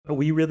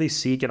we really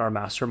seek in our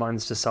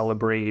masterminds to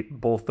celebrate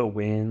both the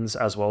wins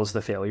as well as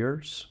the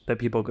failures that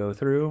people go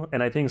through.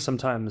 And I think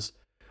sometimes,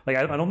 like,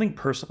 I don't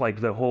think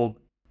like the whole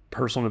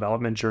personal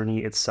development journey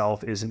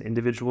itself is an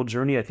individual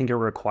journey. I think it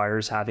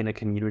requires having a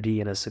community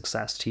and a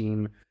success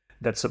team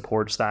that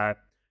supports that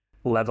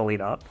leveling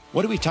up.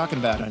 What are we talking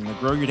about on the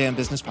Grow Your Damn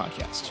Business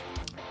podcast?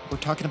 We're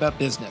talking about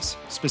business,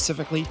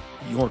 specifically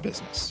your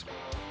business.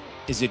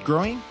 Is it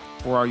growing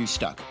or are you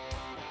stuck?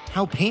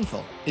 How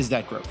painful is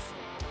that growth?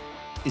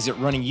 Is it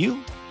running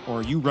you or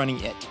are you running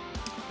it?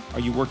 Are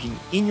you working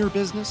in your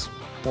business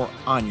or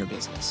on your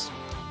business?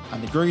 On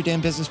the Grow Your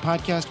Damn Business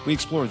podcast, we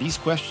explore these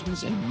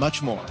questions and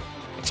much more.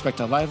 Expect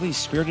a lively,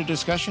 spirited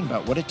discussion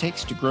about what it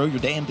takes to grow your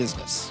damn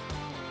business.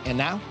 And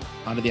now,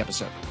 on to the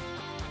episode.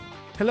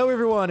 Hello,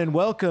 everyone, and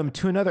welcome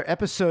to another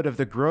episode of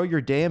the Grow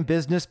Your Damn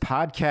Business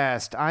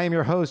podcast. I am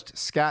your host,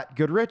 Scott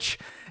Goodrich,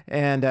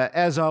 and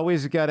as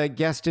always, we've got a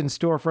guest in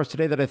store for us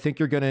today that I think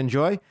you're going to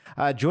enjoy.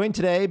 Joined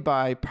today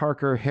by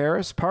Parker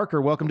Harris. Parker,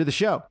 welcome to the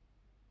show.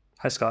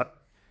 Hi, Scott.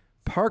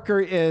 Parker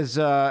is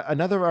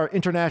another of our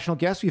international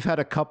guests. We've had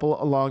a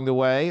couple along the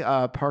way.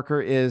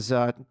 Parker is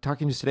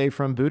talking to us today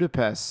from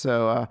Budapest.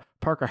 So,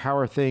 Parker, how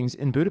are things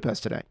in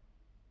Budapest today?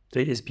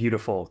 It is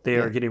beautiful. They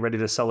are getting ready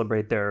to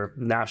celebrate their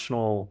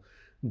national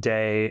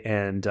day,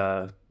 and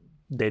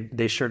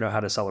they sure know how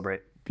to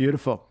celebrate.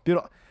 Beautiful.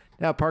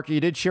 Now, Parker, you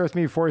did share with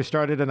me before we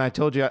started, and I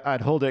told you I'd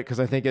hold it because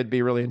I think it'd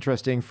be really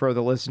interesting for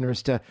the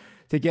listeners to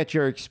get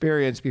your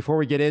experience. Before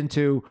we get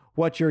into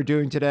what you're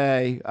doing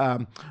today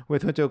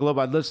with Junto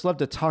Global, I'd just love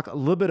to talk a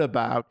little bit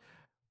about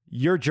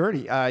your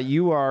journey.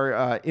 You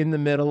are in the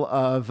middle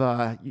of,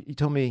 you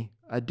told me,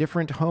 a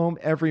different home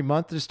every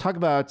month. Just talk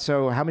about,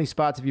 so how many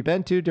spots have you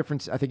been to?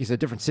 I think you said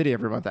different city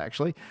every month,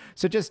 actually.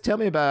 So just tell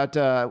me about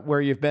where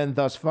you've been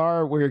thus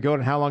far, where you're going,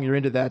 and how long you're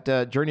into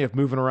that journey of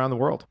moving around the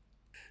world.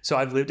 So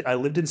I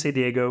lived in San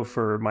Diego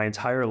for my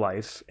entire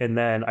life, and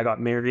then I got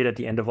married at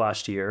the end of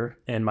last year,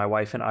 and my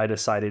wife and I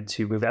decided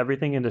to move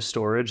everything into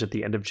storage at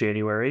the end of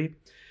January,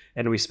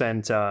 and we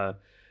went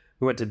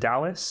to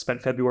Dallas,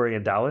 spent February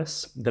in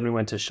Dallas, then we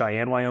went to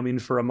Cheyenne, Wyoming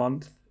for a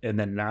month, and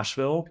then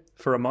Nashville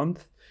for a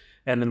month,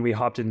 and then we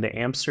hopped into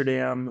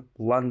Amsterdam,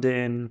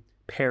 London,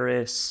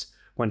 Paris,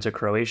 went to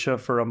Croatia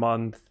for a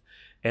month,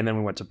 and then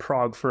we went to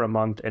Prague for a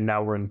month, and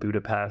now we're in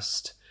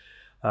Budapest.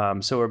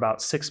 So we're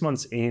about 6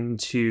 months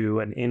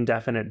into an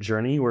indefinite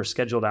journey. We're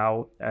scheduled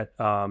out at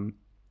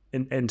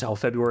until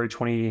February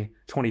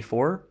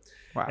 2024.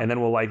 Wow. And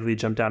then we'll likely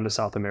jump down to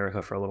South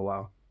America for a little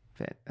while.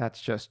 That's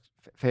just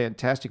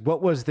fantastic.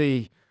 What was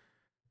the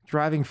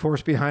driving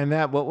force behind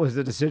that? What was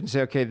the decision to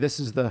say, okay, this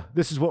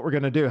is what we're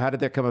going to do? How did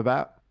that come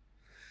about?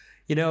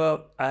 You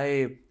know,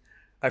 I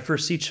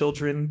foresee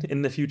children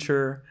in the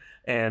future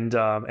and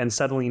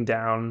settling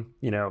down,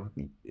 you know,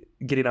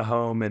 getting a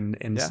home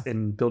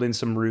and building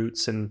some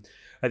roots. And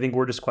I think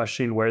we're just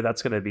questioning where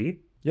that's going to be.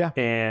 Yeah.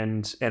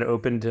 And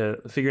open to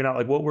figuring out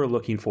like what we're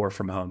looking for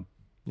from home.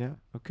 Yeah.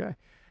 Okay.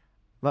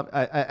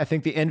 I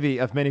think the envy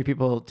of many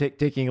people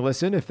taking a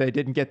listen, if they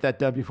didn't get that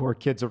done before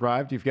kids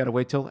arrived, you've got to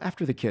wait till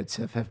after the kids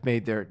have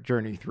made their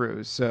journey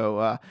through.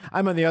 So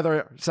I'm on the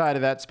other side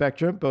of that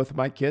spectrum. Both of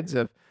my kids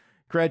have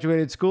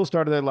graduated school,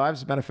 started their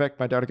lives. As a matter of fact,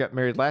 my daughter got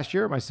married last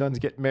year. My son's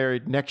getting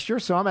married next year.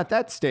 So I'm at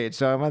that stage.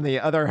 So I'm on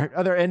the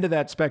other end of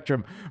that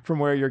spectrum from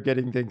where you're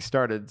getting things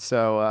started.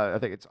 So I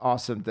think it's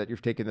awesome that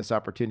you've taken this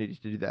opportunity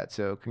to do that.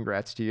 So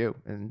congrats to you.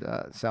 And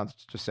sounds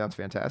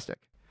fantastic.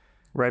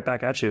 Right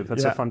back at you.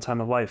 That's a fun time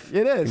of life.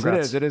 It is.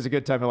 Congrats. It is a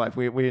good time of life.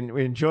 We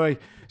enjoy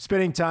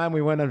spending time.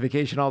 We went on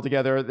vacation all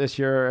together this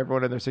year,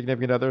 everyone and their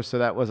significant others. So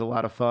that was a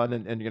lot of fun.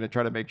 And you're going to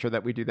try to make sure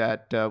that we do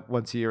that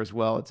once a year as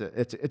well.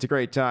 It's a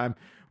great time.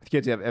 With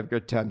kids, have a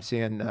good time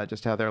seeing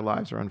just how their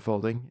lives are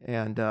unfolding.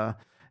 And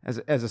as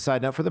a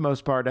side note, for the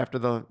most part, after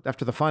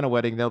the final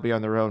wedding, they'll be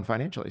on their own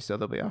financially, so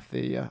they'll be off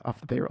the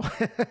payroll.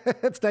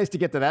 It's nice to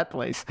get to that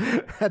place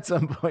at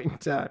some point in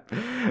time.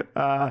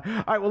 All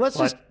right, well, let's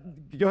just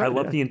go ahead. I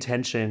love the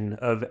intention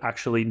of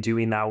actually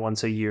doing that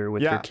once a year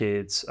with your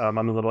kids. I'm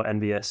a little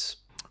envious.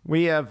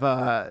 We have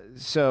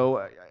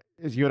so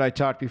as you and I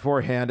talked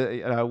beforehand,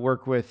 I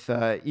work with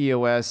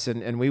EOS,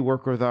 and we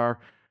work with our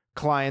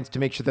clients to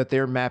make sure that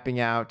they're mapping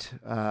out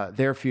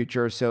their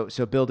future. So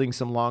building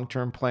some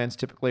long-term plans,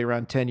 typically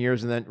around 10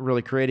 years, and then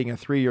really creating a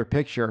 3-year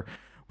picture,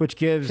 which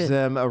gives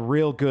them a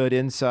real good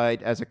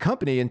insight as a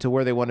company into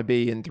where they want to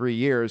be in 3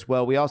 years.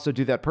 Well, we also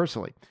do that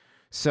personally.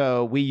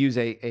 So we use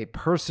a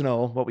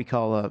personal, what we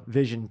call a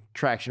vision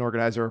traction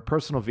organizer, a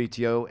personal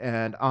VTO.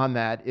 And on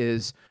that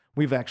is,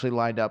 we've actually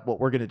lined up what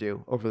we're going to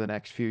do over the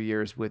next few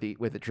years with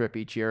a trip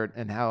each year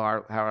and how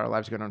our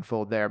lives are going to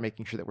unfold there,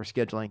 making sure that we're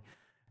scheduling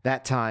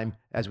that time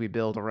as we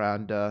build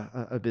around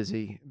a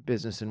busy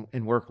business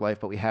and work life,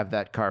 but we have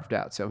that carved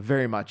out. So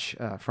very much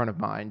front of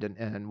mind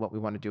and what we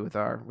want to do with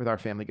our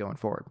family going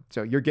forward.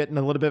 So you're getting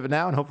a little bit of it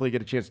now, and hopefully you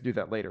get a chance to do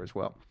that later as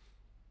well.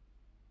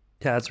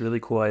 Yeah, that's really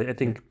cool. I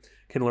think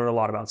can learn a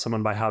lot about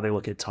someone by how they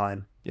look at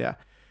time. Yeah.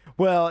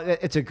 Well,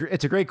 it's a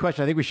great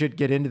question. I think we should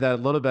get into that a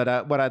little bit.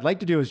 What I'd like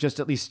to do is just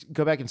at least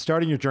go back and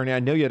starting your journey. I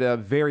know you had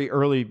very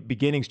early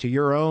beginnings to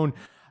your own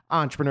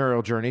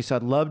entrepreneurial journey. So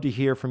I'd love to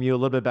hear from you a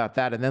little bit about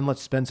that. And then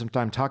let's spend some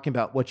time talking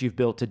about what you've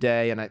built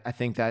today. And I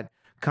think that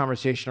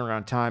conversation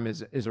around time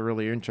is a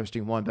really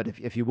interesting one. But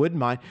if you wouldn't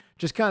mind,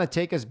 just kind of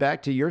take us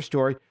back to your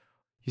story.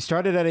 You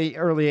started at an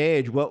early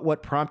age.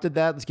 What prompted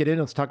that? Let's get in.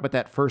 Let's talk about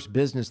that first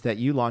business that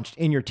you launched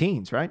in your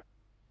teens, right?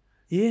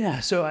 Yeah.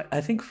 So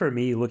I think for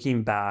me,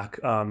 looking back,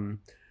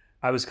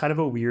 I was kind of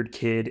a weird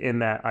kid in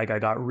that like I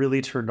got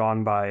really turned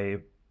on by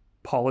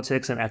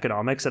politics and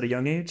economics at a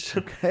young age.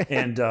 Okay.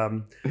 And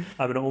I'm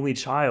an only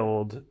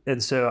child.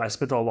 And so I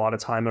spent a lot of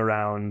time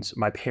around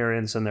my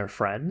parents and their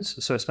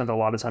friends. So I spent a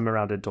lot of time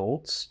around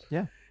adults.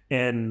 Yeah.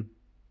 And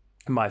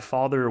my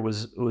father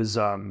was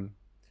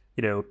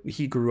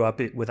he grew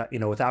up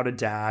without a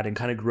dad and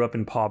kind of grew up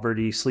in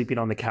poverty, sleeping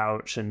on the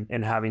couch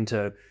and having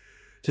to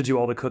do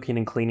all the cooking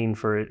and cleaning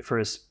for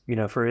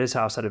his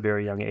house at a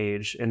very young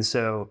age. And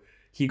so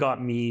he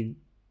got me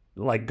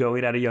like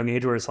going at a young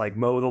age where it's like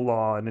mow the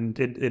lawn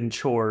and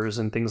chores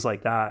and things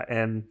like that.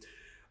 And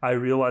I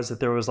realized that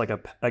there was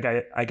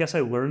I guess I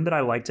learned that I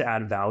like to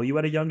add value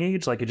at a young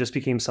age. Like it just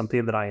became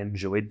something that I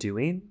enjoyed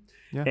doing.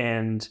 Yeah.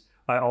 And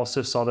I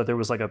also saw that there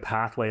was like a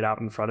path laid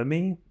out in front of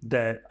me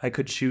that I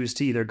could choose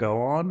to either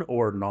go on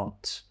or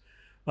not.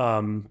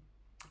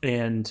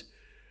 And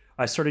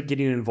I started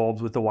getting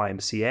involved with the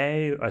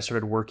YMCA. I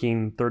started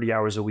working 30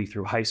 hours a week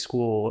through high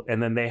school.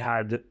 And then they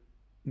had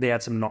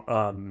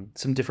some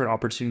different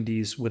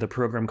opportunities with a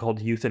program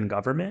called Youth in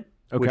Government,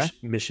 which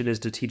mission is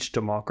to teach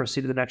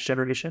democracy to the next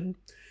generation.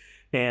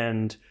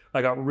 And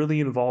I got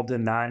really involved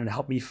in that and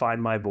helped me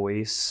find my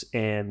voice.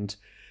 And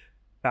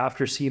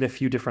after seeing a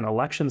few different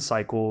election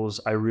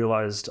cycles, I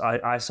realized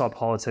I saw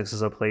politics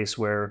as a place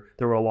where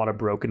there were a lot of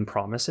broken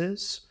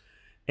promises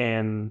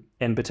and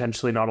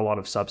potentially not a lot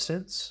of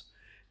substance.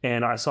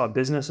 And I saw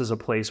business as a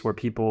place where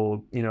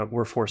people,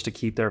 were forced to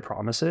keep their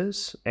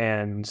promises,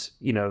 and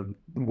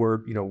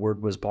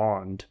word was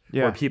bond,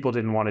 where people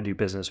didn't want to do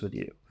business with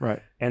you.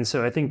 Right. And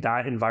so I think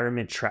that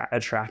environment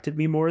attracted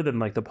me more than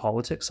like the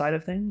politics side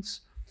of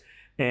things.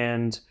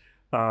 And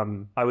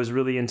I was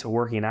really into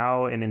working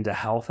out and into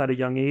health at a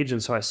young age.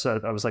 And so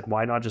I was like,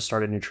 why not just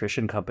start a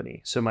nutrition company?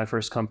 So my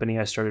first company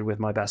I started with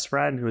my best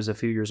friend, who was a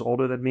few years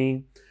older than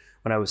me.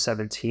 When I was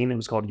 17, it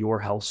was called Your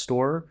Health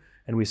Store.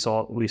 And we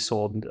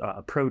sold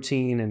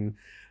protein and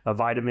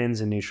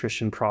vitamins and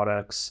nutrition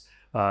products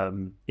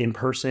in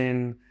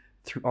person,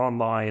 through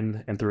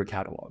online, and through a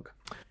catalog.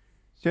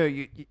 So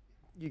you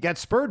got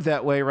spurred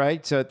that way,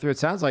 right? So it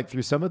sounds like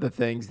through some of the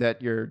things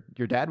that your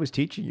dad was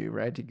teaching you,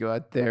 right, to go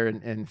out there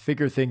and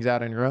figure things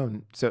out on your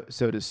own, so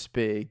to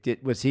speak.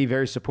 Was he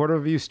very supportive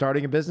of you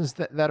starting a business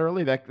that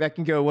early? That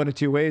can go one of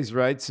two ways,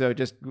 right? So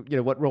just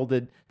what role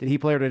did he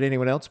play, or did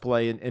anyone else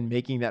play in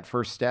making that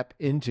first step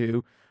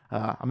into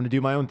I'm going to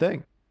do my own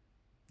thing?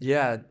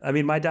 Yeah. I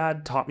mean, my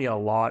dad taught me a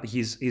lot.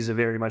 He's a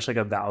very much like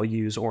a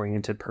values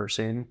oriented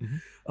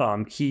person.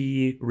 Mm-hmm.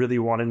 He really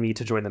wanted me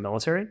to join the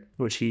military,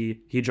 which he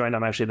joined.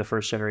 I'm actually the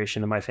first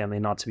generation in my family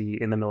not to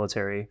be in the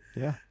military.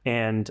 Yeah.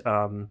 And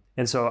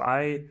so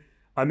I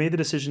made the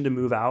decision to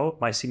move out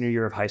my senior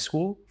year of high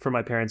school from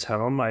my parents'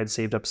 home. I had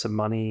saved up some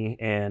money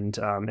and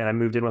I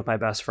moved in with my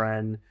best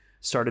friend,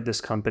 started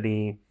this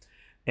company.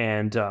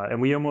 And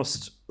we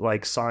almost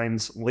like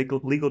signed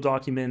legal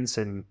documents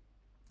and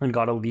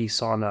got a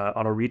lease on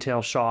a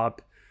retail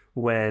shop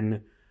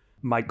when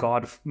my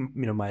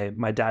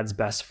dad's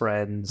best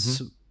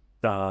friends,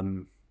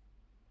 mm-hmm.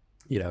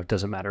 It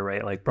doesn't matter,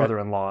 right? Like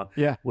brother-in-law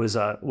was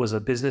a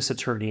business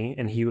attorney,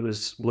 and he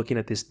was looking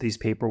at these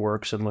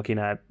paperworks and looking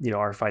at,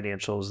 our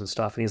financials and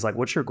stuff. And he's like,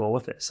 what's your goal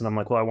with this? And I'm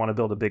like, well, I want to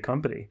build a big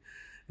company.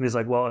 And he's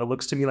like, well, it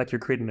looks to me like you're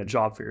creating a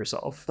job for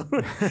yourself. And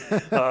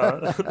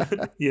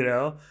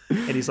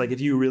he's like, if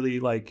you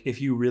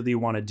really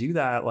want to do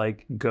that,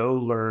 like go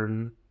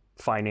learn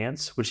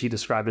finance, which he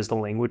described as the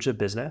language of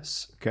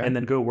business, and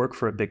then go work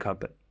for a big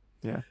company.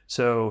 Yeah.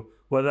 So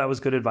whether that was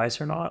good advice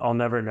or not, I'll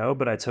never know,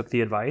 but I took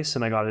the advice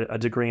and I got a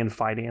degree in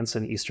finance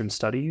and Eastern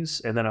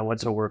studies. And then I went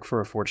to work for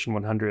a Fortune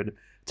 100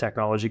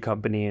 technology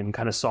company and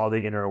kind of saw the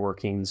inner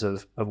workings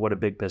of what a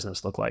big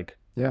business looked like.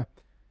 Yeah.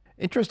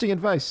 Interesting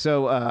advice.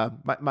 So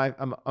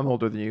I'm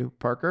older than you,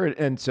 Parker.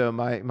 And so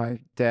my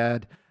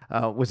dad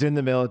was in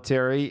the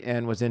military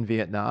and was in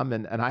Vietnam.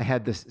 And I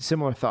had this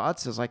similar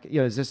thoughts. I was like,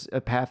 is this a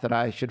path that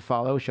I should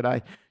follow? Should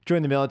I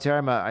join the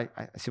military? I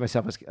see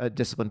myself as a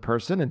disciplined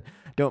person and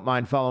don't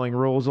mind following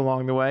rules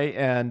along the way.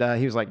 And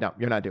he was like, no,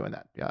 you're not doing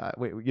that.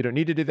 You don't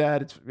need to do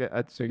that.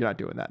 So you're not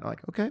doing that. And I'm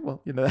like, okay,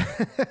 well,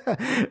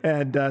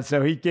 and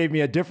so he gave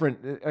me a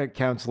different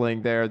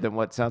counseling there than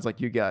what sounds like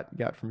you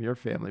got from your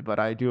family. But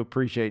I do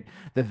appreciate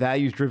the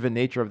values-driven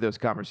nature of those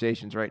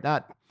conversations, right?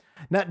 Not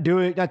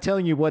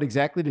telling you what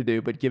exactly to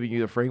do, but giving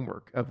you the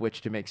framework of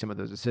which to make some of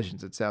those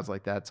decisions. It sounds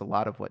like that's a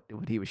lot of what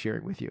he was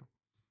sharing with you.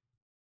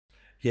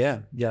 Yeah,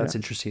 that's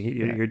interesting.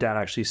 Your dad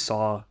actually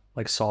saw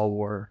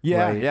war.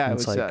 Yeah, right? yeah. And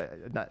it was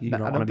you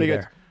don't want to be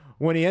there.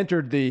 When he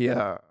entered the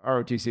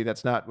ROTC,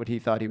 that's not what he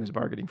thought he was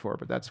bargaining for,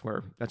 but that's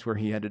where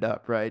he ended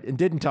up, right? And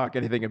didn't talk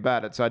anything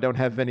about it. So I don't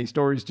have any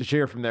stories to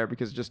share from there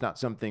because it's just not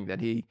something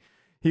that he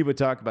he would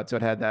talk about. So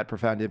it had that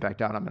profound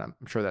impact on him. And I'm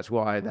sure that's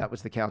why that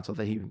was the counsel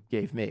that he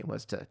gave me,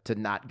 was to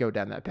not go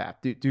down that path,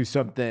 do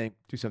something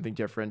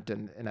different.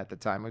 And at the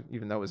time,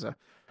 even though it was a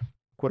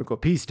quote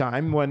unquote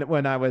peacetime,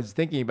 when I was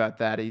thinking about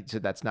that, he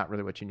said, that's not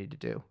really what you need to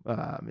do.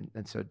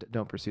 And so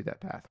don't pursue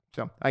that path.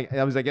 So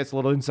that was, I guess, a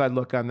little inside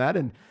look on that,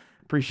 and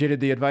appreciated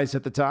the advice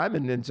at the time.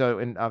 And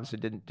obviously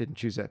didn't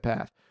choose that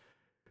path.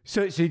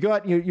 So you go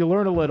out, you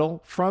learn a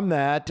little from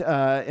that,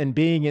 and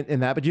being in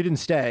that, but you didn't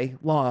stay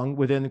long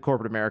within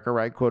corporate America,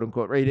 right? Quote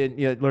unquote, right? You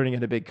didn't, learning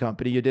in a big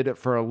company, you did it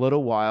for a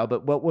little while,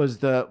 but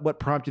what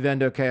prompted you then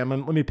to, okay,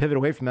 let me pivot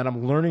away from that.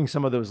 I'm learning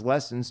some of those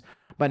lessons,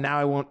 but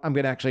now I'm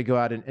going to actually go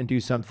out and do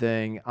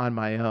something on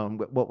my own.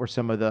 What were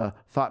some of the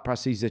thought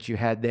processes that you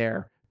had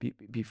there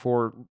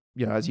before,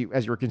 as you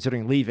were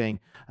considering leaving,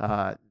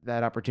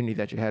 that opportunity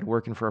that you had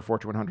working for a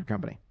Fortune 100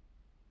 company?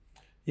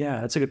 Yeah,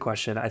 that's a good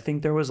question. I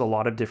think there was a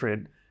lot of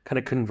different kind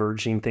of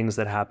converging things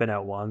that happened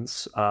at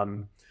once.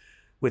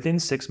 Within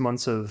 6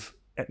 months of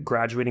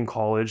graduating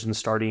college and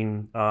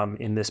starting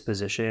in this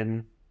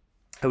position,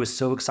 I was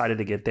so excited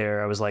to get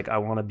there. I was like, I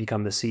want to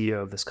become the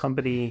CEO of this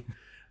company.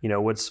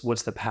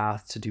 What's the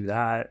path to do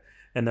that?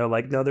 And they're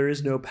like, no, there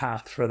is no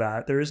path for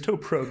that. There is no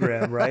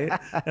program, right?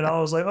 And I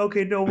was like,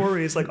 okay, no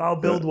worries. Like, I'll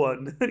build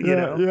one,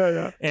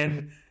 Yeah.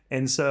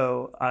 And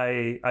so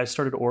I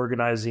started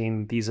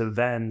organizing these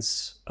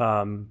events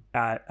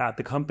at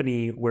the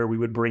company where we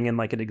would bring in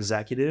like an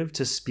executive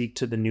to speak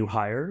to the new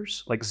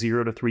hires, like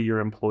 0 to 3 year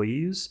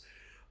employees,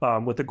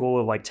 with the goal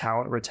of like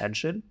talent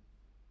retention.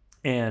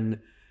 And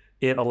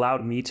it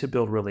allowed me to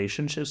build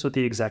relationships with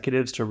the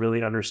executives to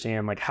really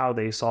understand like how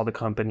they saw the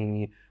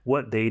company,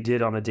 what they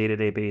did on a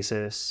day-to-day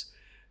basis.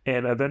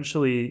 And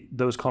eventually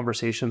those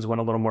conversations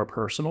went a little more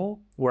personal,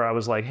 where I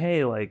was like,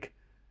 hey, like,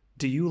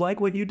 do you like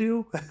what you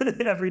do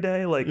every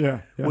day? Like,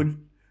 yeah.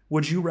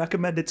 Would you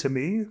recommend it to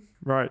me?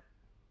 Right.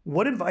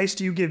 What advice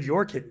do you give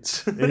your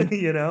kids?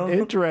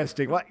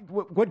 Interesting.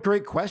 What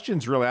great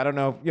questions, really. I don't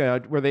know.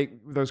 Were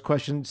those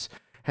questions,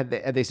 had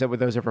they said, were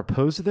those ever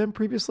posed to them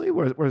previously?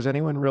 Was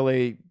anyone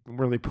really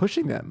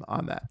pushing them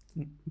on that?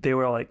 They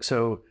were like,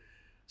 so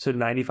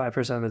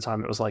 95% of the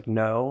time it was like,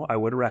 no, I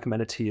wouldn't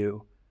recommend it to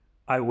you.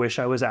 I wish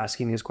I was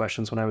asking these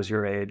questions when I was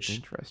your age.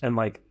 Interesting. And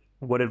like,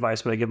 what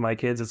advice would I give my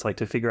kids? It's like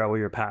to figure out what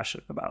you're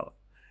passionate about.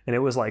 And it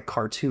was like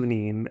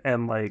cartooning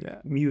and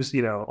like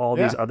music, all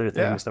these other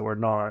things that were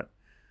not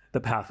the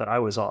path that I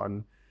was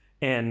on.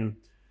 And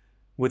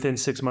within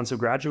 6 months of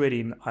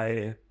graduating,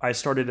 I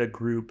started a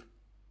group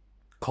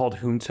called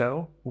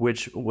Junto,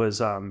 which was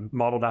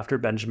modeled after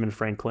Benjamin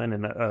Franklin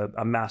and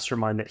a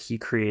mastermind that he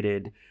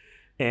created.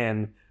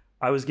 And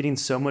I was getting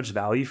so much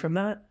value from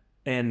that.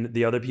 And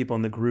the other people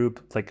in the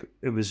group, like,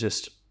 there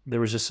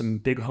was just some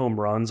big home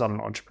runs on an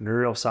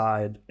entrepreneurial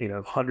side,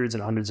 hundreds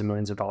and hundreds of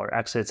millions of dollar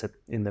exits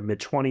in the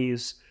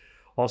mid-20s.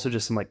 Also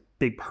just some like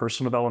big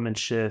personal development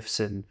shifts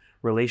and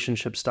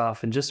relationship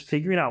stuff and just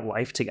figuring out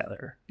life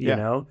together, you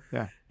know?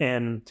 Yeah.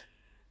 And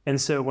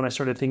so when I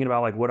started thinking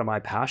about like, what am I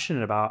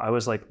passionate about? I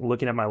was like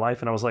looking at my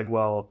life and I was like,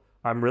 well,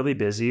 I'm really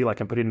busy. Like,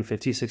 I'm putting in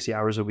 50, 60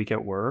 hours a week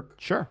at work.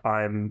 Sure.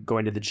 I'm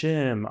going to the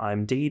gym.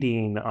 I'm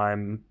dating.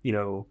 I'm,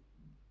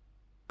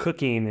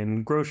 cooking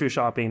and grocery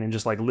shopping and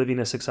just like living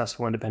a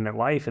successful independent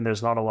life. And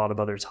there's not a lot of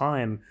other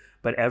time,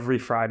 but every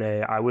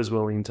Friday I was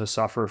willing to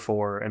suffer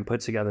for and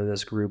put together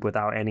this group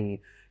without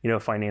any,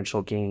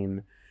 financial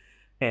gain.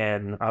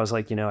 And I was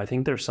like, I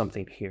think there's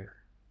something here.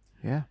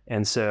 Yeah.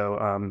 And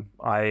so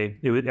I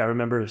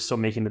remember still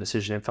making the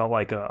decision. It felt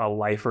like a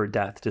life or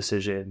death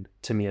decision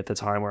to me at the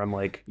time, where I'm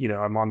like,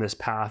 I'm on this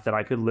path that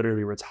I could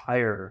literally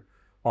retire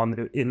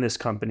in this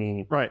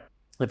company. Right.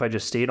 If I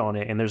just stayed on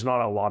it. And there's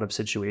not a lot of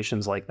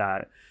situations like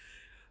that.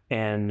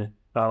 And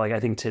I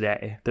think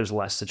today there's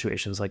less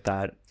situations like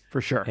that. For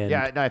sure.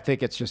 And I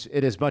think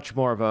it is much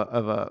more of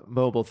a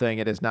mobile thing.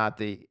 It is not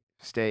the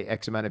stay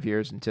X amount of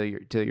years until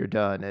you're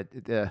done.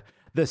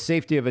 The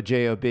safety of a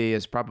job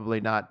is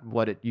probably not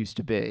what it used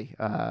to be.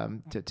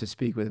 To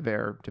paint with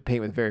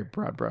a very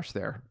broad brush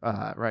there.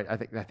 Right. I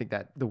think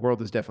that the world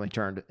has definitely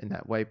turned in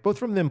that way, both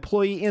from the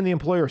employee and the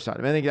employer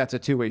side. I think that's a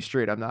two-way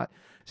street. I'm not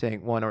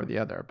saying one or the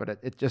other, but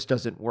it just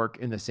doesn't work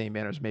in the same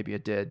manner as maybe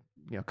it did,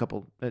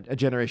 a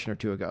generation or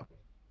two ago.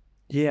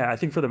 Yeah, I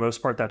think for the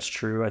most part, that's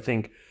true. I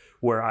think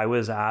where I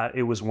was at,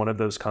 it was one of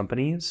those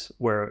companies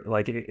where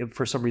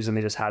for some reason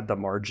they just had the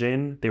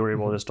margin. They were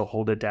able just to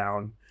hold it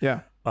down.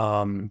 Yeah.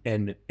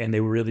 And they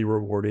really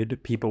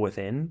rewarded people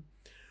within.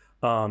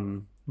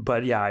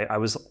 But yeah, I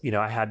was,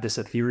 I had this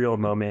ethereal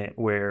moment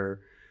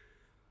where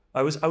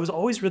I was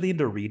always really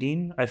into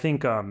reading. I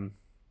think,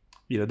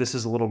 this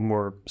is a little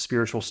more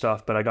spiritual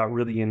stuff, but I got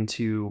really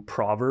into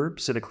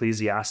Proverbs and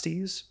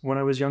Ecclesiastes when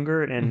I was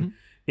younger. And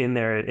in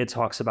there, it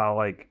talks about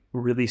like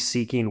really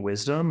seeking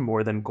wisdom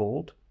more than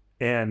gold.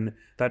 And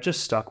that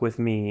just stuck with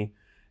me.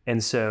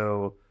 And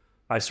so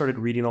I started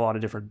reading a lot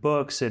of different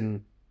books,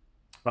 and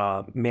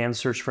Man's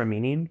Search for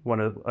Meaning, one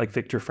of like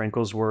Viktor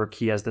Frankl's work,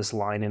 he has this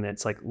line in it.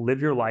 It's like,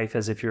 live your life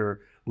as if you're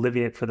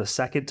living it for the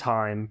second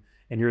time,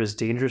 and you're as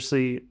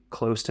dangerously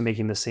close to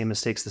making the same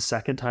mistakes the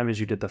second time as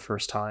you did the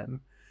first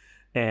time.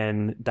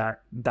 And that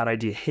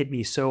idea hit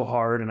me so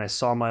hard, and I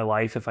saw my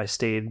life if I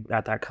stayed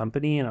at that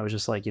company, and I was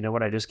just like, you know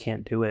what, I just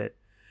can't do it.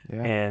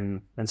 Yeah.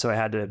 And so I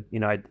had to,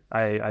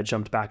 I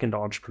jumped back into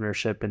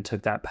entrepreneurship and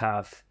took that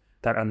path,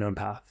 that unknown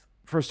path.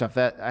 First off,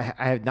 that I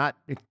have not,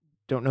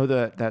 don't know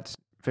that's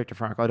Viktor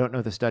Frankl. I don't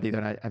know the study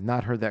that I've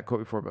not heard that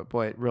quote before, but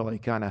boy, it really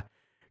kind of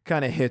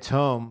hits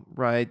home,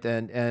 right?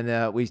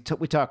 And we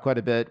talk quite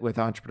a bit with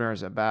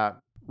entrepreneurs about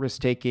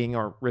risk taking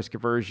or risk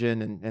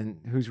aversion,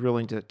 and who's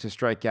willing to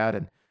strike out,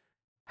 and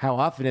how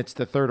often it's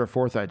the third or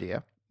fourth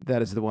idea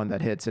that is the one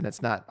that hits, and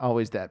it's not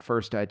always that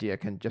first idea.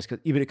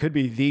 Even it could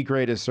be the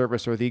greatest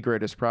service or the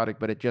greatest product,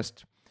 but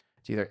it's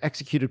either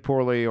executed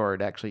poorly, or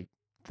it actually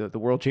the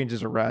world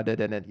changes around it,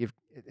 and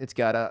it's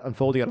got to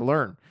unfold. You got to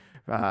learn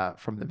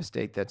from the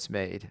mistake that's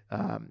made,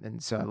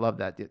 and so I love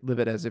that. Live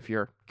it as if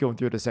you're going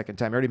through it a second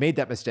time. You already made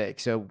that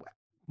mistake, so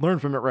learn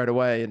from it right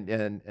away,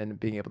 and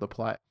being able to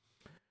apply it.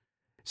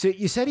 So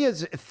you said he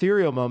has an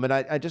ethereal moment.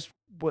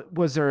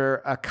 Was there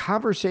a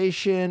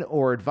conversation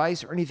or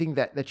advice or anything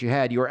that you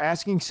had? You were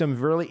asking some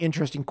really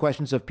interesting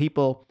questions of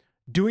people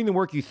doing the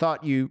work you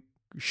thought you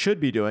should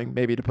be doing,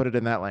 maybe to put it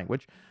in that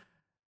language.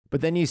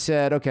 But then you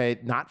said, okay,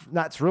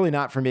 it's really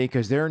not for me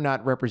because they're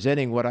not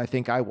representing what I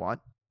think I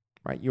want,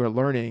 right? You were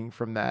learning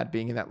from that,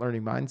 being in that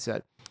learning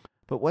mindset.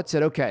 But what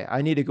said, okay,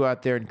 I need to go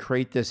out there and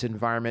create this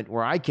environment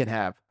where I can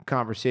have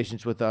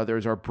conversations with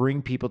others or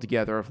bring people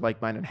together of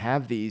like-minded and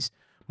have these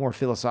more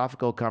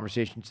philosophical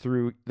conversations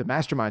through the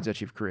masterminds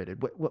that you've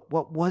created.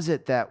 What was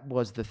it that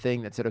was the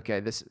thing that said, okay,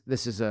 this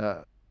is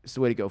the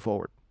way to go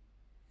forward?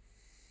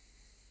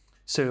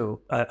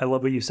 So I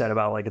love what you said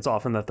about like, it's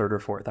often the third or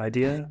fourth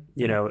idea.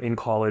 In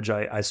college,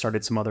 I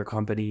started some other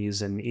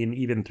companies, and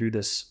even through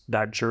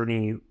that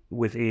journey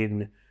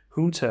within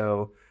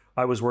Junto,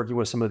 I was working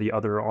with some of the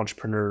other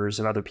entrepreneurs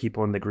and other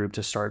people in the group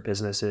to start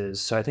businesses.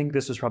 So I think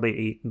this was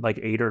probably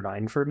eight or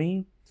nine for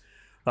me.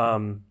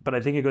 But I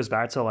think it goes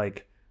back to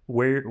like,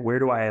 where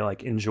do I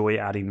like enjoy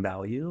adding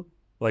value?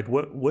 Like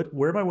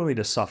where am I willing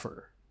to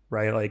suffer?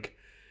 Right. Like,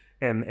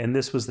 and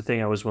this was the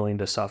thing I was willing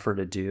to suffer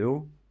to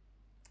do.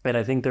 And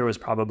I think there was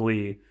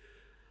probably,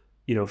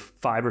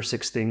 5 or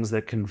 6 things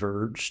that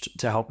converged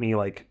to help me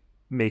like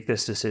make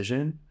this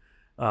decision.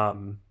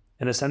 And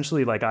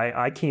essentially like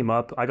I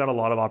got a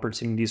lot of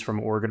opportunities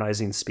from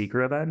organizing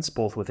speaker events,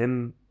 both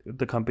within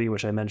the company,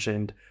 which I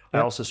mentioned.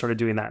 Yep. I also started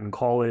doing that in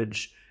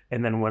college.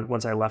 And then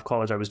once I left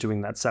college, I was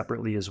doing that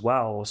separately as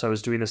well. So I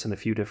was doing this in a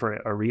few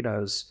different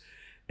arenas.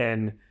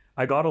 And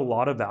I got a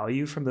lot of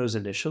value from those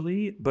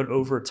initially, but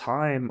over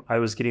time, I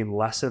was getting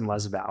less and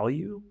less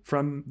value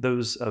from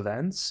those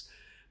events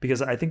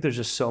because I think there's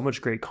just so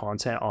much great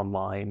content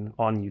online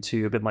on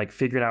YouTube, and like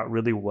figuring out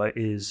really what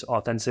is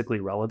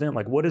authentically relevant.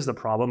 Like, what is the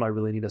problem I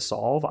really need to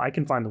solve? I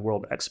can find the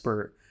world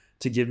expert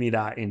to give me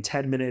that in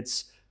 10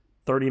 minutes,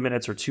 30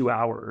 minutes, or 2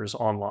 hours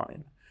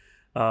online.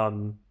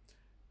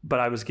 But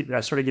I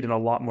started getting a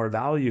lot more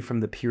value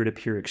from the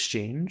peer-to-peer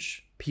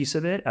exchange piece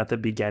of it at the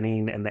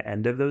beginning and the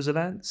end of those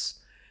events.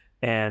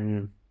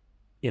 And,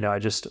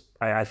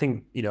 I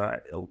think,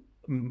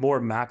 more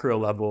macro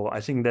level, I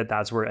think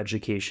that's where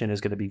education is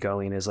going to be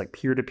going, is like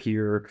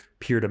peer-to-peer,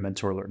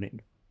 peer-to-mentor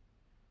learning.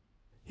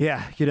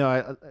 Yeah.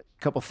 A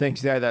couple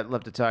things there that I'd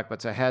love to talk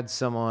about. So I had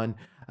someone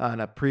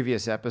on a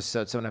previous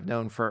episode, someone I've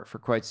known for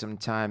quite some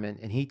time,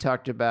 and he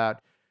talked about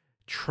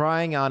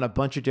trying on a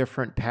bunch of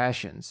different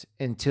passions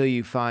until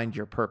you find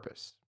your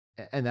purpose.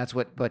 And that's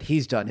what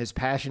he's done. His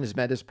passion has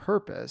met his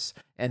purpose.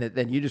 And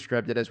then you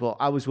described it as, well,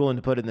 I was willing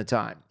to put in the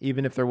time,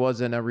 even if there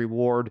wasn't a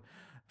reward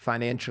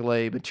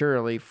financially,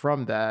 materially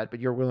from that, but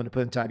you're willing to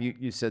put in time.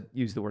 You said,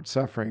 use the word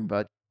suffering,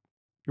 but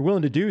you're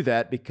willing to do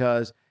that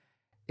because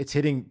it's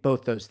hitting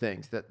both those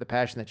things. That the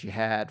passion that you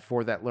had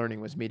for that learning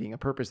was meeting a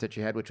purpose that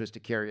you had, which was to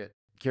carry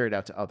it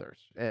out to others.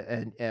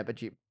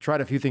 But you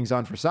tried a few things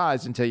on for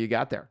size until you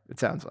got there, it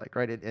sounds like,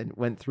 right? And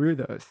went through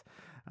those.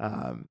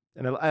 And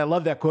I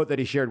love that quote that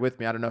he shared with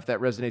me. I don't know if that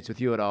resonates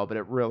with you at all, but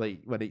it really,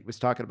 when he was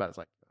talking about it, it's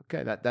like,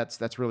 okay,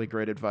 that's really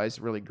great advice,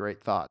 really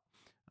great thought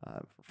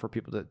for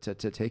people to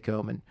take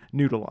home and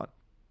noodle on.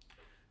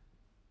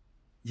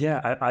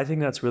 Yeah, I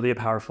think that's really a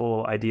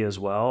powerful idea as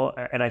well.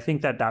 And I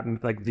think that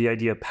like the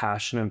idea of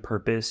passion and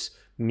purpose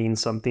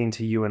means something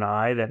to you and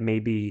I that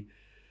maybe,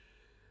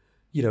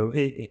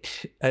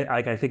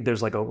 I think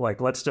there's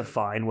let's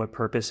define what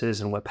purpose is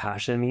and what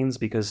passion means,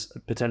 because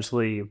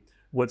potentially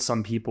what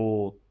some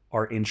people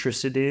are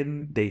interested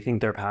in, they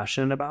think they're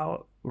passionate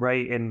about,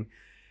 right?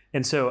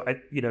 And so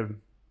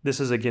this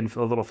is again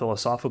a little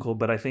philosophical,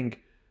 but I think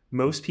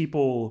most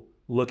people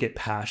look at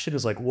passion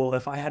as like, well,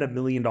 if I had $1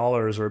 million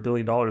or $1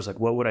 billion, like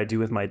what would I do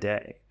with my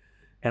day?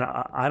 And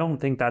I don't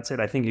think that's it.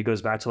 I think it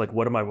goes back to like,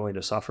 what am I willing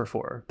to suffer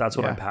for? That's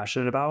what I'm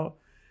passionate about.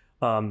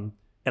 And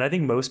I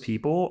think most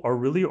people are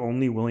really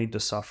only willing to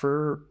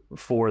suffer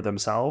for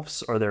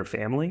themselves or their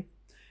family.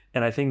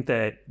 And I think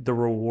that the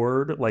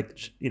reward,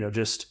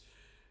 just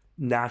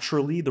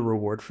naturally the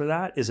reward for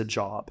that is a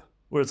job,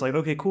 where it's like,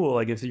 okay, cool.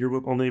 Like if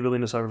you're only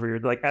willing to suffer for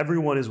like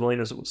everyone is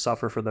willing to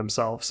suffer for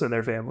themselves and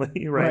their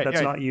family, right?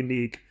 That's not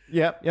unique.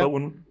 Yep. But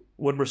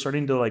when we're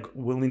starting to like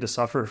willing to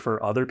suffer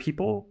for other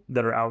people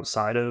that are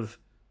outside of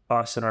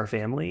us and our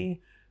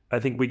family, I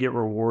think we get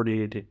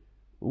rewarded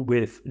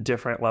with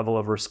different level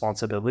of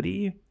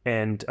responsibility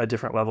and a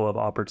different level of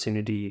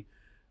opportunity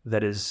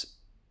that is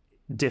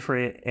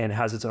different and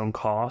has its own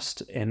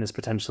cost and is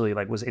potentially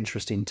like was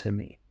interesting to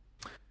me.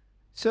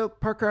 So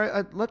Parker,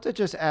 I'd love to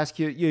just ask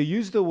you, you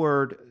use the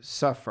word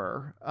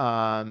suffer,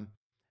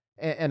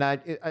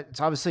 it's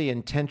obviously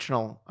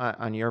intentional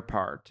on your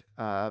part,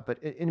 but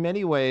in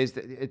many ways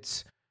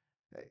it's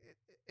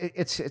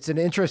an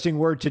interesting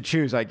word to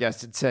choose, I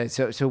guess, to say.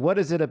 So what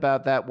is it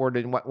about that word,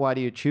 and why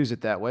do you choose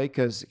it that way?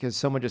 Because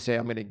someone just say,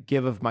 I'm going to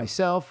give of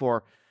myself,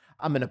 or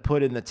I'm going to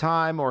put in the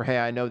time, or hey,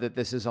 I know that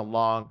this is a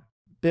long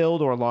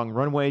build or a long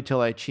runway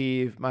till I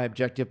achieve my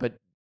objective, but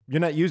you're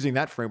not using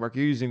that framework.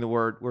 You're using the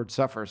word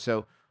suffer.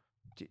 So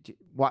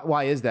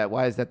why is that?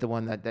 Why is that the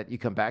one that you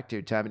come back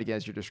to time and again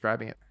as you're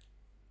describing it?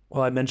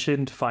 Well, I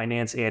mentioned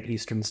finance and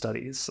Eastern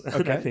studies.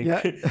 Okay.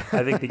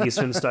 I think the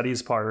Eastern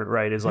studies part,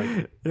 right, is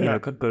like,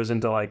 goes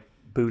into like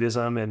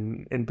Buddhism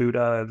and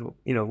Buddha,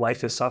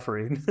 life is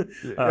suffering.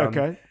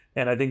 Okay.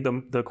 And I think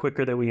the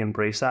quicker that we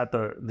embrace that,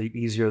 the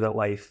easier that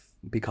life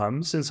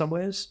becomes in some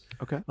ways.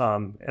 Okay.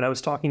 And I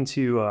was talking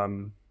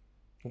to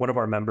one of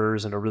our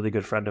members and a really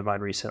good friend of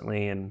mine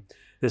recently, and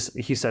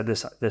he said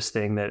this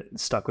thing that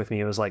stuck with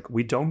me. It was like,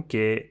 we don't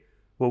get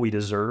what we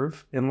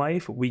deserve in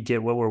life, we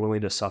get what we're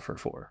willing to suffer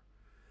for.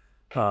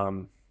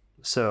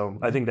 So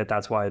I think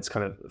that's why it's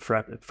kind of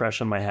fresh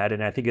in my head.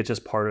 And I think it's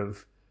just part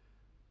of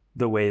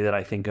the way that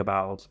I think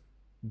about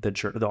the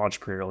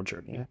entrepreneurial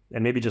journey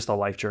and maybe just a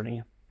life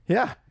journey.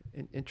 Yeah.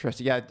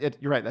 Interesting. Yeah,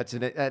 you're right. That's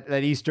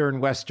that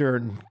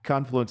Eastern-Western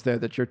confluence there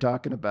that you're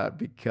talking about,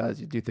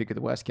 because you do think of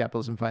the West,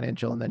 capitalism,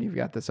 financial, and then you've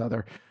got this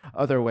other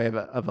way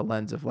of a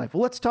lens of life.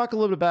 Well, let's talk a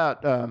little bit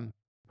about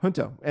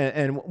Junto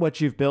and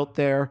what you've built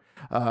there,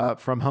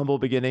 from humble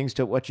beginnings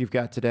to what you've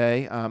got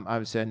today.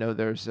 Obviously, I know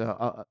there's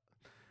a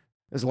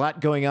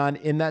lot going on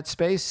in that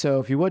space.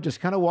 So if you would just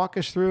kind of walk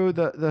us through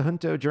the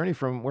Junto journey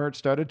from where it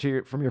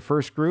started from your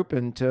first group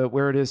and to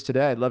where it is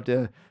today. I'd love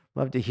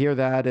to hear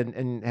that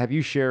and have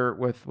you share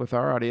with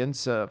our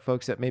audience,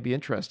 folks that may be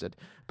interested,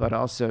 but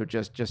also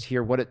just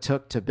hear what it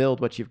took to build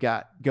what you've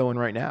got going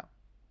right now.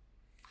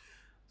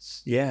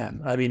 Yeah.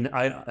 I mean,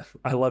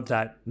 I love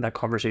that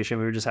conversation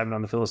we were just having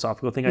on the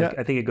philosophical thing. Yeah.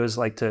 I think it goes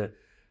like to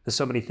there's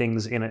so many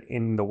things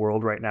in the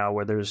world right now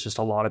where there's just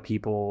a lot of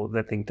people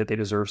that think that they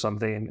deserve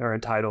something or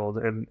entitled,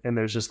 and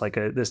there's just like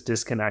this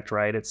disconnect,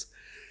 right? It's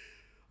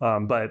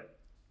but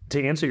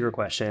to answer your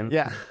question,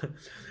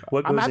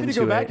 I'm happy to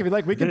go back if you'd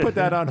like. We can put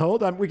that on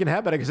hold. We can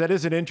have that, because that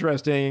is an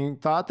interesting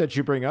thought that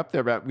you bring up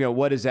there about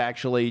what is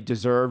actually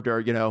deserved,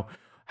 or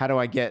how do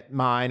I get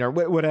mine, or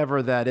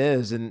whatever that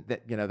is, and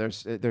that,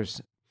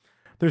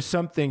 there's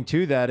something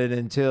to that.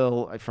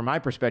 And from my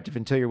perspective,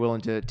 until you're willing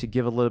to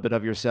give a little bit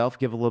of yourself,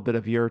 give a little bit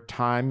of your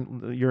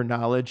time, your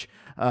knowledge,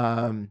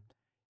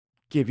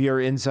 give your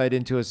insight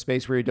into a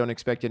space where you don't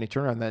expect any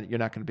turnaround, then you're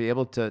not going to be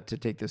able to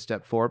take this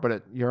step forward.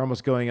 But you're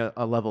almost going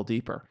a level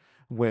deeper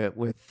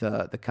with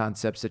the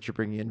concepts that you're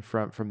bringing in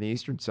from the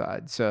Eastern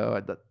side.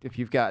 So if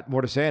you've got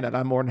more to say on it,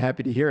 I'm more than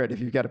happy to hear it.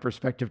 If you've got a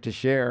perspective to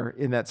share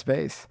in that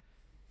space.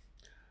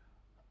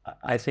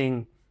 I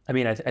think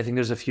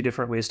there's a few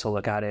different ways to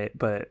look at it,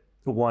 but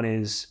one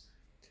is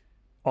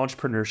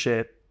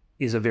entrepreneurship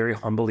is a very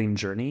humbling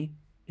journey,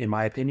 in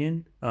my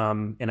opinion.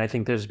 And I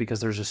think because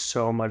there's just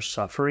so much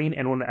suffering,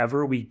 and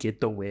whenever we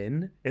get the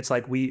win, it's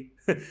like we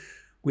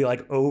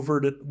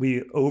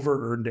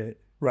over-earned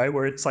it, right?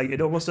 Where it's like,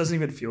 it almost doesn't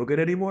even feel good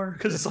anymore,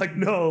 because it's like,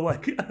 no,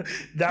 like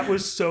that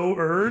was so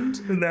earned,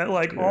 and that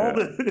like all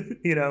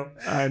the,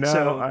 I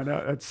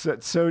know. It's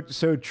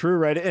so true,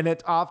 right? And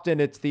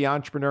it's the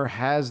entrepreneur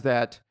has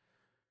that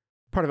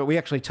part of it. We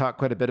actually talk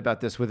quite a bit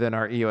about this within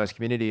our EOS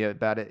community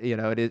about it.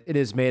 It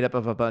is made up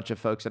of a bunch of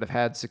folks that have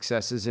had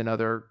successes in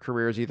other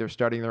careers, either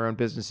starting their own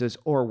businesses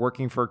or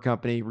working for a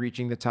company,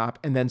 reaching the top,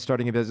 and then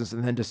starting a business,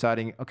 and then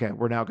deciding, okay,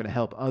 we're now going to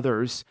help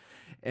others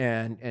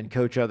and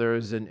coach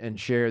others and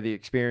share the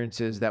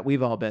experiences that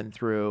we've all been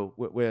through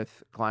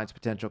with clients,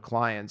 potential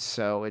clients.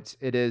 So it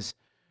is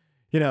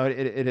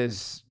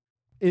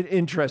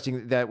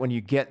interesting that when you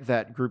get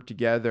that group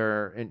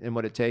together and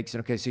what it takes,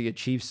 and okay, so you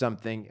achieve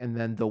something, and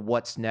then the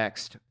what's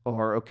next,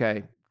 or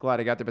okay, glad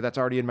I got there, but that's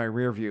already in my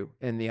rear view,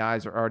 and the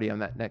eyes are already on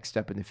that next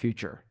step in the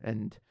future.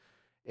 And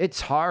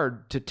it's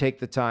hard to take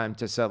the time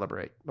to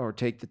celebrate or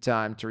take the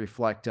time to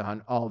reflect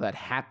on all that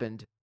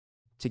happened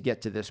to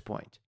get to this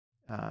point.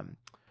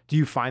 Do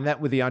you find that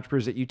with the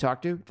entrepreneurs that you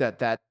talk to, that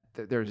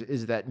there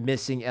is that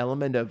missing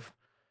element of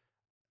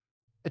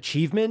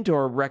achievement,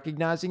 or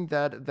recognizing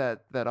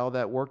that all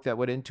that work that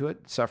went into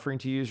it, suffering,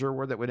 to use your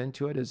word, that went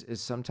into it,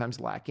 is sometimes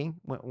lacking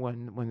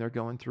when they're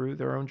going through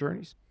their own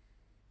journeys?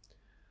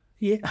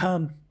 Yeah,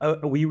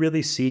 we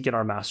really seek in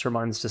our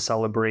masterminds to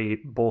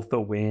celebrate both the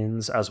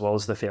wins as well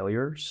as the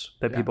failures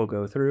that people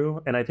go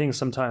through. And I think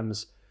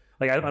sometimes,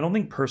 like, I don't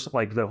think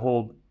the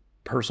whole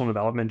personal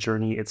development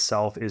journey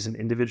itself is an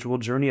individual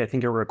journey. I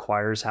think it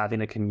requires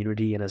having a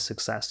community and a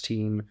success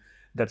team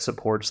that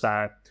supports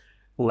that.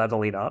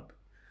 leveling up.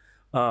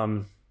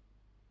 I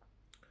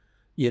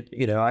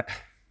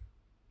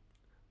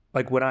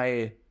like when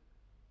I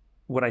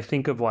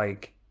think of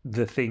like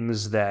the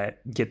things that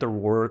get the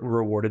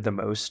rewarded the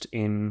most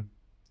in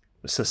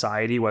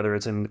society, whether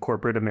it's in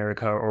corporate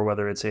America or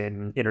whether it's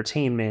in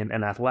entertainment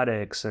and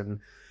athletics, and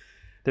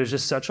there's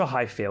just such a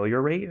high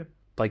failure rate,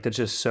 like that's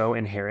just so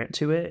inherent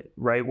to it,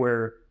 right?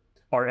 Where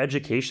our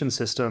education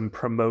system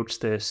promotes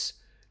this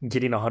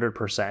getting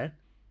 100%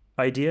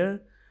 idea,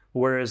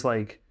 whereas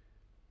like,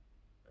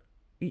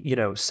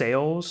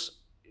 sales,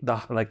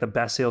 the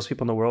best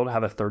salespeople in the world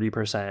have a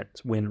 30%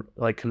 win,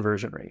 like,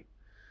 conversion rate.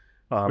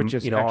 Which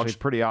is actually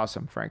pretty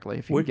awesome, frankly,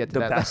 if you can get to the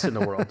that. best in the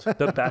world,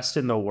 the best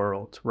in the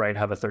world, right,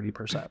 have a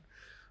 30%.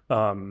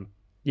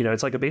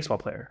 It's like a baseball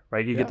player,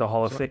 right? You get the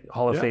Hall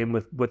of Fame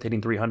with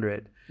hitting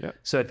 300. Yeah.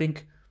 So I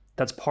think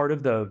that's part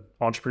of the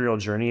entrepreneurial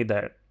journey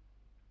that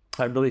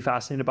I'm really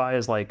fascinated by,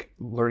 is like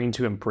learning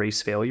to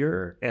embrace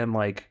failure and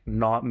like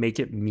not make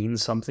it mean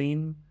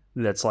something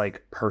that's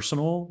like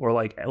personal, or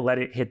like let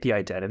it hit the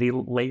identity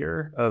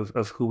layer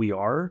of who we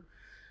are.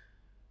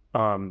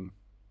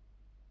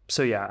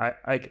 So yeah,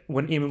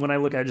 when I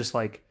look at just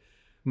like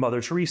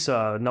Mother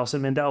Teresa,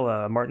 Nelson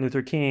Mandela, Martin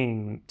Luther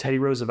King, Teddy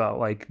Roosevelt,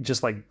 like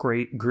just like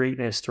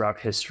greatness throughout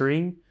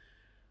history,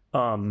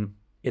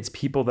 it's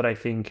people that I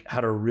think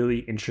had a really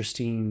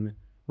interesting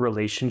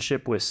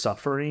relationship with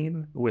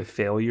suffering, with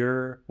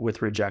failure,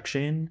 with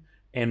rejection.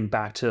 And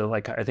back to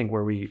like, I think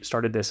where we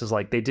started this is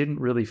like, they didn't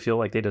really feel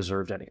like they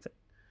deserved anything.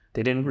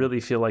 They didn't really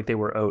feel like they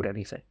were owed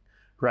anything.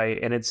 Right.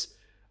 And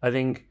I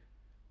think,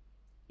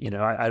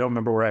 I don't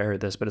remember where I heard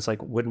this, but it's like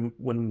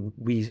when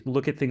we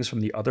look at things from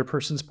the other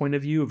person's point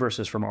of view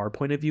versus from our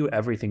point of view,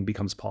 everything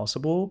becomes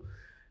possible.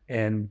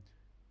 And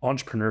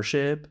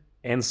entrepreneurship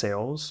and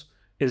sales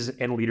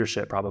and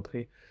leadership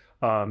probably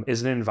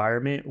is an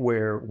environment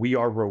where we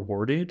are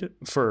rewarded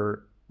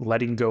for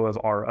letting go of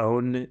our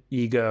own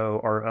ego,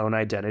 our own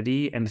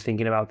identity, and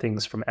thinking about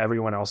things from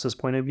everyone else's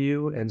point of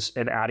view,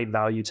 and adding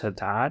value to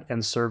that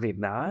and serving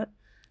that.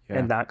 Yeah.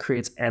 And that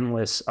creates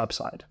endless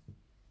upside.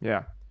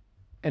 Yeah.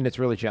 And it's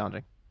really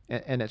challenging,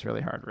 and it's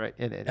really hard, right?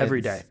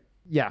 Every day.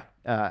 Yeah,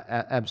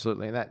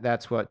 absolutely. And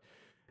that's what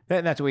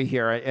we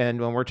hear. And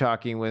when we're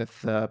talking with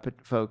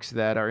folks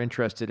that are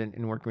interested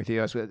in working with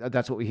you,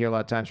 that's what we hear a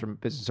lot of times from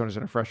business owners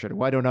that are frustrated.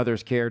 Why don't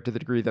others care to the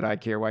degree that I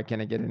care? Why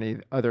can't I get any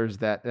others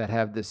that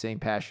have the same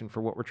passion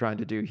for what we're trying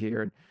to do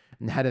here?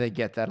 And how do they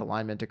get that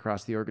alignment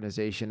across the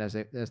organization as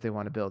they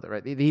want to build it,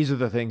 right? These are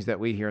the things that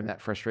we hear, in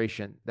that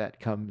frustration that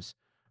comes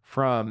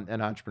from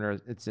an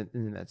entrepreneur. It's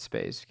in that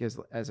space, because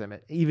as I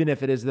mentioned, even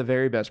if it is the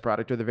very best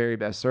product or the very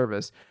best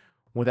service,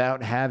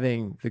 without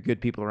having the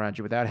good people around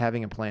you, without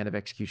having a plan of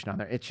execution on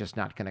there, it's just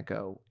not going to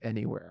go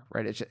anywhere,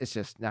 right? It's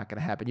just not going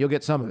to happen. You'll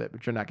get some of it,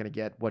 but you're not going to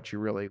get what you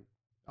really,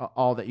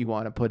 all that you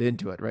want to put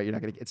into it, right?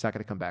 It's not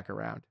going to come back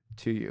around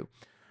to you.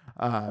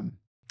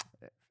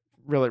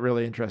 Really,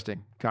 really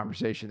interesting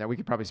conversation that we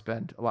could probably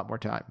spend a lot more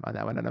time on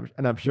that one.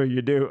 And I'm sure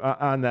you do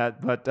on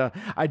that, but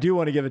I do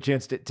want to give a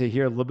chance to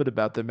hear a little bit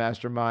about the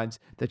masterminds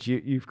that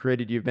you've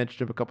created. You've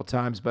mentioned them a couple of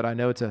times, but I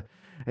know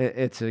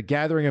it's a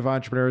gathering of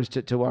entrepreneurs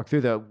to walk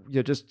through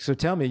that. Just so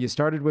tell me, you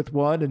started with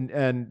one,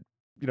 and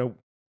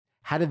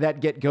how did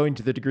that get going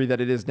to the degree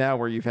that it is now,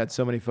 where you've had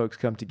so many folks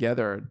come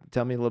together?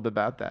 Tell me a little bit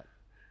about that.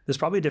 There's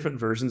probably different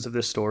versions of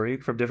this story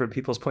from different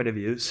people's point of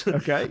views.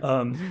 Okay.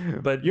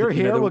 But you're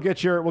here. We'll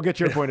get your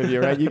point of view,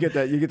 right? You get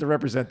that. You get to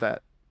represent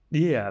that.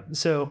 Yeah.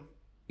 So,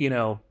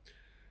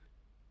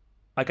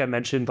 like I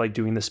mentioned, like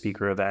doing the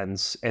speaker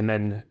events, and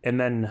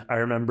then I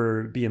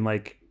remember being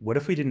like, what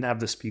if we didn't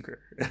have the speaker?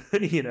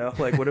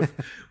 Like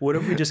what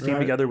if we just came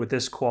together with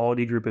this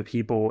quality group of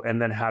people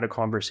and then had a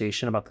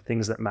conversation about the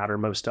things that matter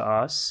most to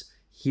us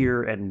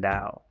here and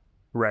now,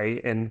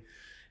 right? And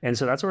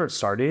so that's where it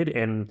started.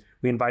 And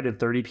we invited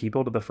 30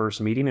 people to the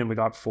first meeting, and we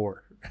got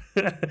 4,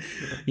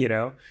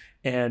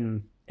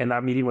 and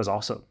that meeting was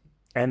awesome.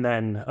 And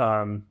then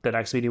the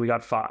next meeting we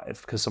got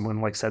 5 because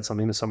someone like said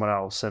something to someone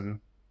else. And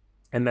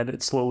then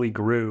it slowly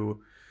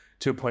grew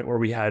to a point where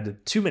we had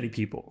too many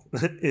people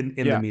in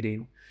the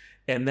meeting.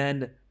 And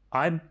then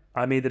I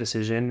made the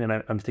decision, and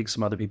I think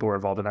some other people were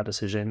involved in that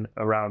decision,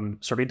 around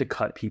starting to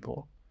cut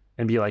people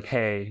and be like,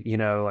 hey,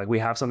 like we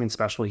have something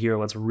special here.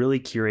 Let's really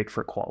curate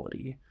for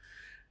quality.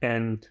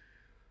 And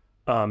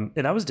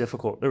that was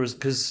difficult. There was,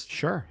 because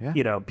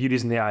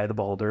beauty's in the eye of the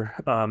beholder.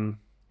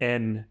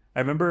 And I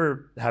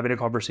remember having a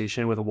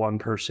conversation with one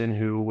person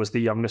who was the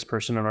youngest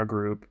person in our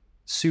group,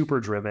 super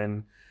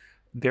driven,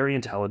 very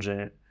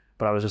intelligent,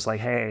 but I was just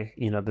like, hey,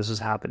 this is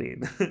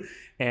happening.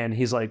 And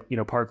he's like,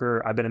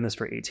 Parker, I've been in this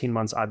for 18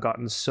 months. I've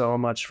gotten so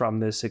much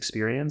from this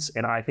experience,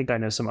 and I think I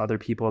know some other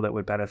people that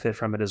would benefit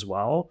from it as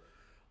well.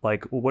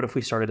 Like, what if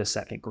we started a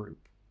second group?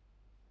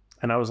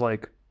 And I was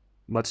like,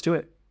 let's do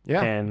it.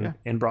 And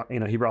brought,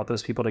 he brought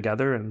those people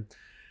together, and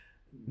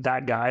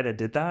that guy that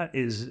did that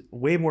is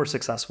way more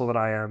successful than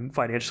I am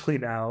financially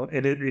now.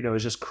 And it,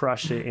 has just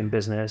crushed it in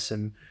business,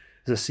 and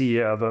is the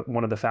CEO of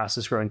one of the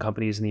fastest growing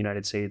companies in the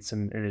United States,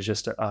 and is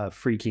just a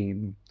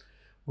freaking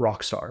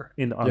rock star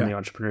on the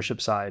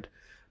entrepreneurship side.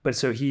 But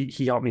so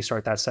he helped me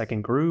start that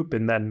second group,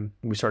 and then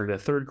we started a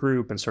third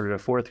group and started a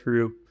fourth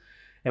group.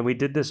 And we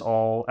did this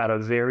all at a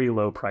very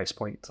low price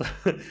point.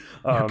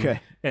 Okay.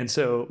 And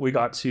so we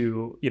got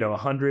to,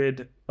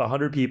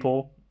 100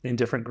 people in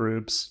different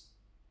groups,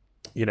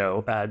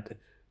 at,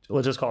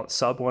 let's just call it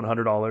sub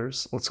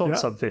 $100. Let's call it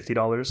sub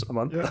 $50 a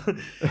month.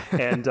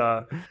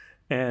 Yeah.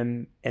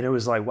 and it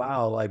was like,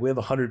 wow, like we have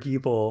 100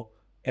 people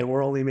and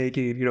we're only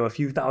making, a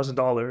few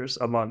 $1,000s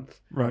a month.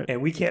 Right.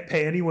 And we can't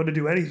pay anyone to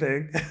do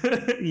anything,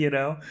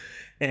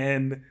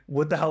 and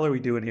what the hell are we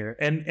doing here?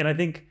 And I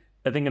think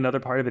another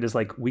part of it is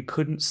like we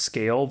couldn't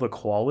scale the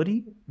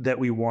quality that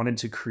we wanted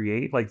to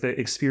create, like the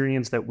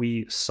experience that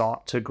we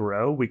sought to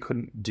grow. We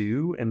couldn't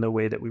do in the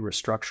way that we were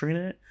structuring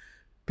it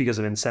because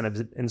of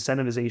incentives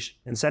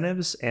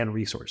and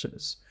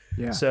resources.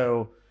 Yeah.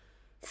 So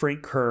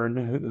Frank Kern,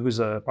 who's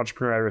an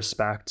entrepreneur I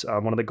respect,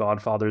 one of the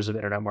godfathers of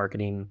internet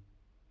marketing,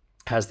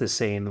 has this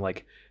saying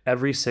like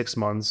every 6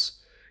 months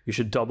you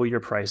should double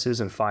your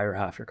prices and fire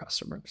half your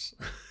customers.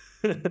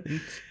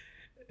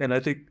 And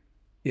I think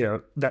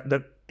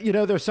that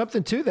there's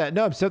something to that.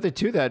 No, something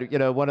to that.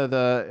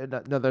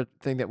 Another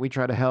thing that we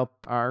try to help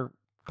our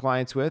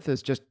clients with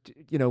is just,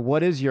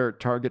 what is your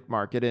target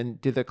market,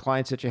 and do the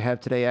clients that you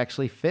have today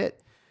actually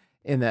fit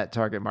in that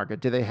target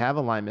market? Do they have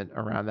alignment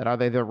around that? Are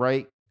they the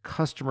right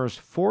customers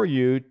for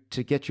you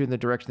to get you in the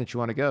direction that you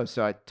want to go?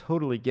 So I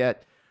totally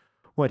get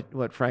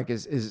what Frank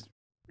is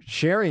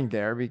sharing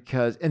there,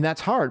 and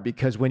that's hard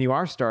because when you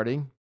are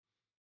starting,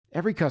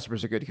 every customer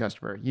is a good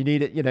customer. You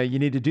need it, you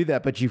need to do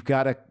that, but you've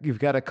got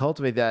to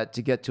cultivate that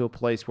to get to a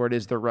place where it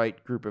is the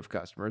right group of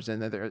customers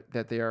and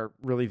that they are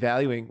really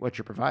valuing what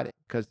you're providing,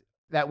 because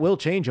that will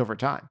change over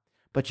time,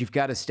 but you've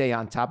got to stay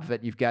on top of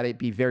it. You've got to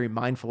be very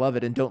mindful of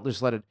it and don't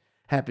just let it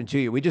happen to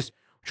you. We just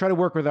try to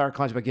work with our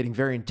clients about getting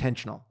very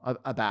intentional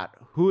about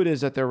who it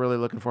is that they're really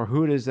looking for,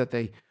 who it is that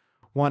they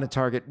want to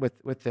target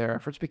with their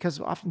efforts, because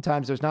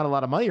oftentimes there's not a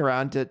lot of money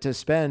around to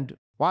spend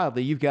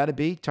wildly. You've got to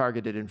be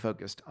targeted and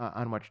focused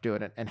on what you're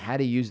doing and how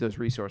to use those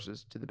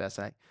resources to the best.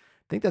 I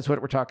think that's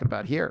what we're talking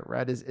about here,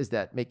 right? Is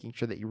that making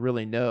sure that you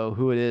really know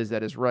who it is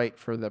that is right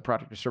for the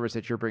product or service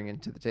that you're bringing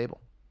to the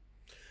table.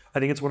 I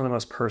think it's one of the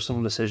most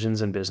personal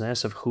decisions in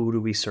business of who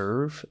do we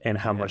serve and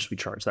how much we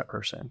charge that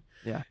person.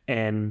 Yeah.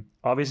 And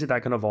obviously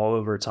that can evolve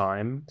over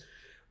time.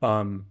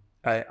 I'm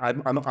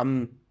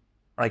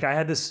like, I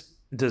had this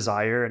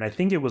desire, and I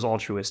think it was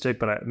altruistic,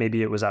 but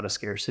maybe it was out of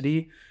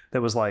scarcity,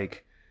 that was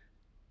like,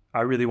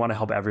 I really want to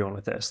help everyone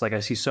with this. Like I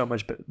see so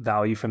much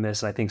value from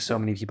this, and I think so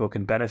many people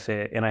can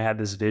benefit. And I had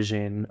this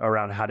vision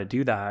around how to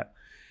do that.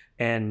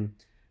 And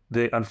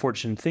the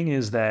unfortunate thing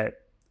is that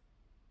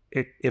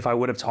if I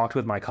would have talked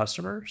with my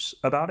customers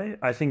about it,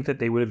 I think that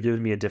they would have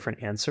given me a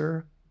different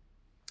answer.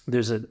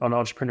 There's an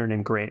entrepreneur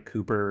named Grant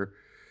Cooper,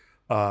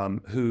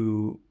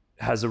 who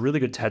has a really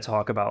good TED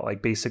Talk about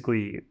like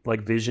basically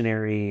like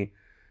visionary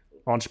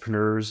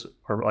entrepreneurs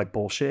are like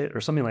bullshit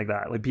or something like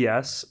that, like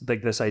BS,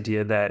 like this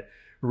idea that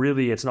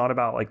really it's not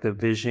about like the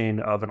vision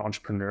of an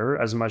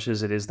entrepreneur as much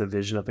as it is the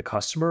vision of the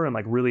customer, and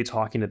like really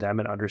talking to them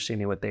and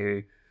understanding what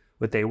they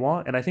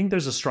want. And I think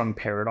there's a strong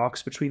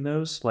paradox between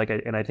those.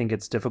 And I think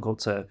it's difficult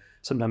to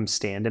sometimes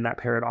stand in that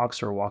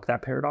paradox or walk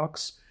that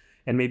paradox.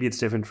 And maybe it's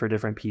different for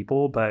different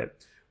people, but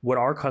what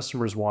our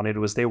customers wanted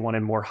was they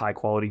wanted more high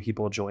quality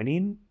people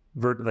joining.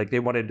 Like they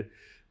wanted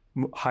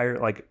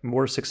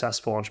more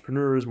successful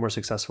entrepreneurs, more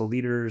successful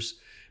leaders,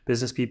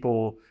 business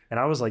people. And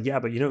I was like, yeah,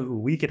 but who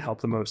we could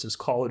help the most is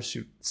college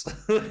students,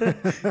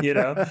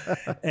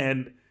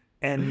 and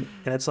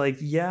it's like,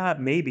 yeah,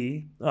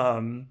 maybe.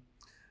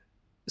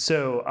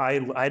 So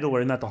I had to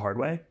learn that the hard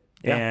way.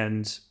 Yeah.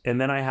 And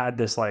then I had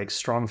this like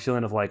strong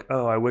feeling of like,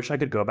 oh, I wish I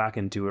could go back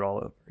and do it all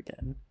over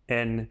again.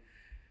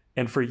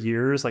 And for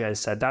years, like I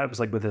said, that it was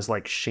like with this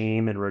like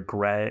shame and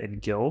regret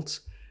and guilt.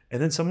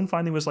 And then someone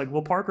finally was like,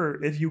 well,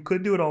 Parker, if you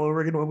could do it all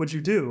over again, what would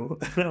you do?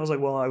 And I was like,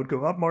 well, I would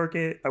go up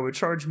market. I would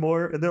charge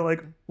more. And they're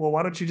like, well,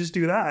 why don't you just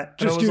do that?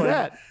 Just do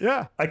that.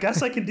 Yeah. I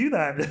guess I can do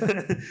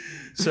that.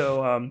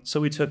 So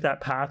we took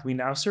that path. We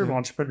now serve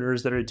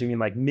entrepreneurs that are doing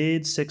like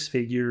mid 6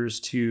 figures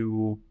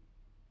to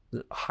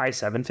high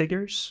 7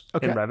 figures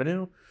in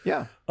revenue.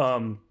 Yeah.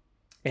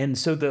 And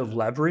so the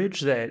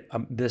leverage that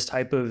this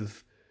type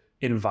of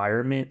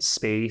environment,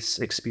 space,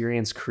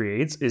 experience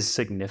creates is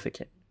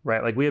significant.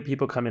 Right. Like we have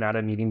people coming out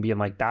of a meeting being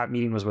like, that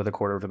meeting was worth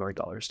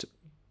 $250,000 to me.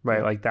 Right.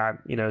 Yeah. Like that,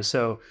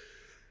 so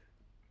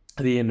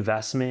the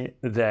investment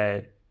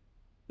that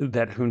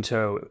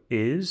Junto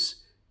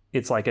is,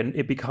 it's like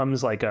it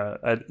becomes like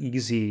an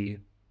easy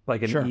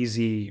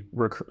recurring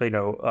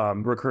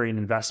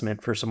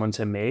investment for someone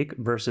to make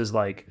versus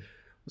like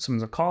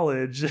someone's in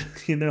college,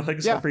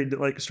 like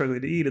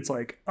struggling to eat. It's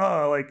like,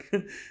 oh, like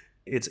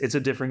it's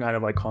a different kind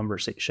of like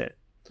conversation.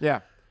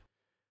 Yeah.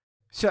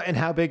 So, and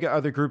how big are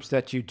the groups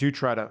that you do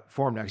try to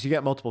form now? Because you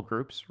got multiple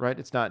groups, right?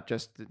 It's not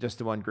just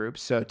the one group.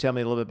 So tell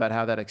me a little bit about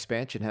how that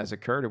expansion has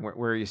occurred and where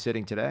are you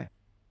sitting today?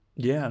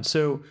 Yeah.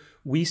 So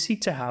we seek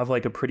to have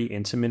like a pretty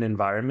intimate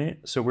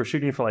environment. So we're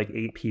shooting for like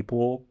 8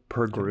 people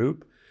per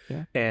group.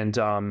 Yeah. And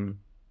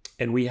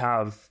And we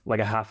have like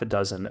a half a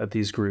dozen of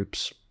these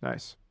groups.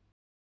 Nice.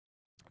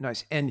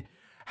 And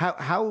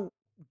how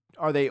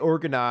are they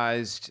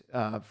organized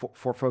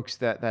for folks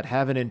that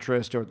have an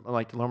interest or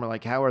like to learn more?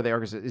 Like, how are they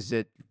organized?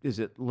 Is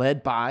it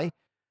led by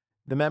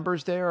the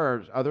members there,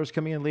 or others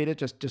coming and lead it?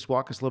 Just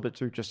walk us a little bit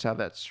through just how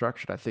that's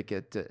structured. I think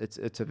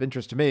it's of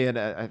interest to me, and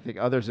I think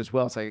others as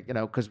well. It's like,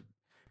 because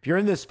if you're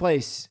in this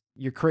place,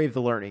 you crave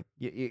the learning,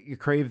 you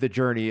crave the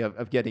journey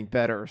of getting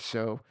better.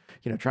 So,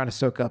 trying to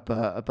soak up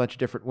a bunch of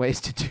different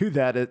ways to do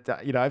that.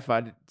 I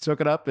find it,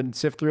 soak it up and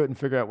sift through it and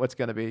figure out what's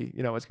going to be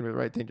the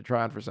right thing to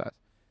try on for size.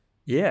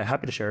 Yeah,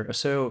 happy to share.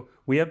 So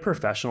we have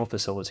professional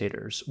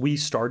facilitators. We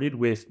started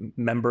with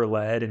member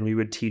led, and we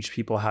would teach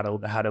people how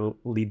to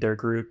lead their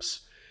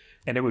groups,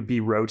 and it would be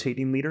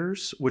rotating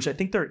leaders, which I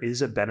think there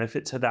is a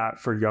benefit to that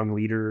for young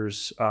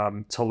leaders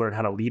to learn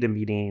how to lead a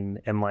meeting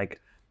and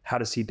like how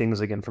to see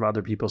things again from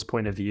other people's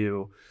point of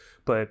view.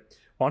 But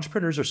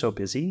entrepreneurs are so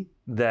busy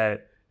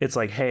that it's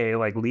like, hey,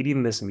 like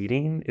leading this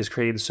meeting is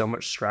creating so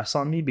much stress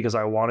on me because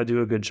I want to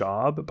do a good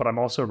job, but I'm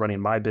also running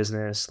my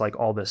business, like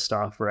all this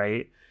stuff,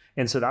 right?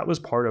 And so that was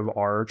part of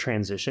our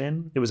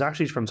transition. It was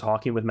actually from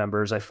talking with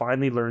members. I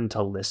finally learned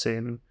to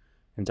listen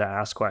and to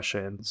ask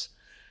questions.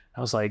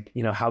 I was like,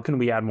 how can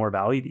we add more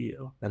value to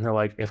you? And they're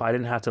like, if I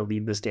didn't have to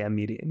lead this damn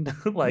meeting,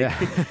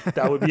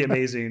 that would be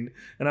amazing.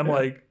 And I'm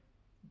like,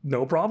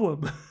 no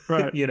problem.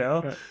 Right.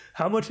 Right.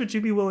 How much would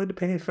you be willing to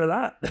pay for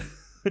that?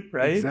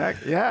 Right.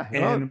 Exactly. Yeah.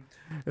 And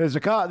there's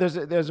a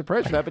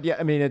price for that, but yeah,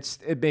 I mean,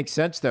 it makes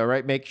sense though,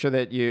 right? Make sure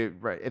that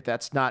if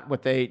that's not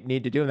what they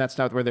need to do and that's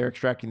not where they're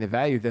extracting the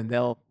value, then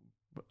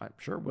I'm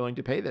sure willing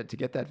to pay that to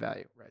get that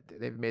value, right?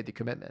 They've made the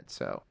commitment.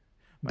 So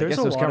I guess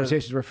those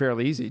conversations were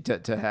fairly easy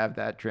to have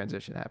that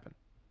transition happen.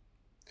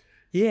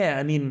 Yeah.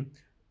 I mean,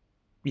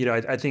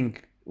 I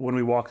think when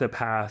we walked the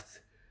path,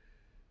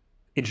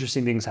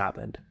 interesting things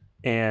happened.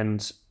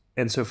 And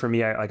so for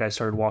me, I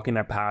started walking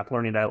that path,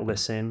 learning to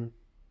listen,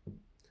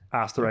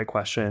 ask the right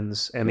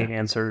questions, and the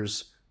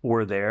answers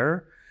were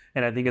there.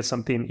 And I think it's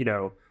something,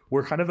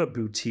 we're kind of a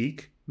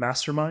boutique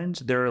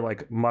mastermind. There are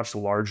like much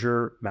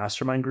larger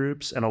mastermind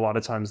groups, and a lot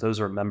of times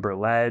those are member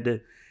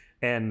led.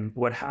 And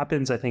what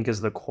happens, I think, is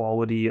the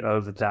quality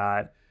of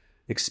that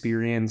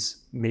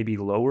experience maybe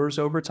lowers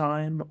over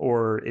time,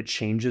 or it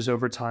changes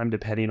over time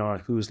depending on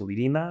who's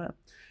leading that.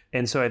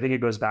 And so I think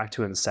it goes back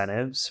to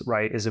incentives,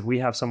 right? Is if we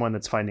have someone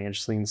that's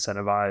financially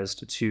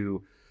incentivized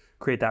to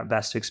create that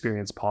best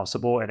experience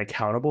possible and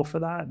accountable for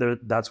that,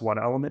 that's one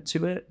element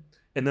to it.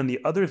 And then the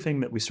other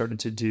thing that we started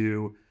to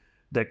do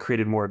that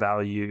created more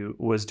value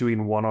was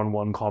doing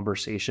one-on-one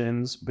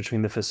conversations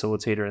between the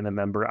facilitator and the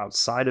member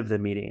outside of the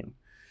meeting.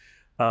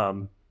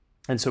 And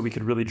so we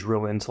could really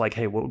drill into like,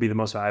 hey, what would be the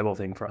most valuable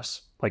thing for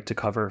us, like to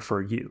cover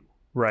for you,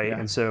 right? Yeah.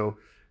 And so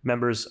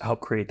members help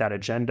create that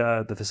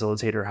agenda. The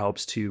facilitator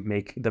helps to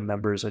make the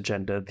members'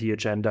 agenda the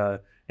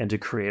agenda and to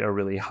create a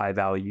really high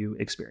value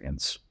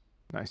experience.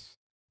 Nice.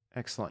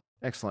 Excellent.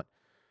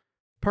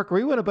 Parker,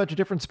 we went a bunch of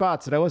different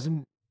spots that I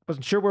wasn't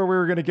sure where we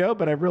were going to go,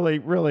 but I really,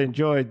 really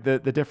enjoyed the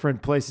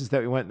different places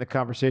that we went and the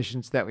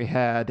conversations that we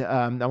had.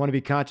 I want to be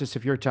conscious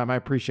of your time. I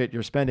appreciate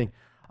your spending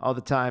all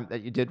the time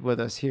that you did with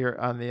us here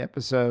on the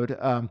episode.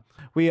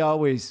 We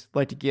always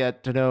like to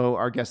get to know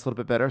our guests a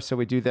little bit better, so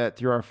we do that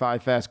through our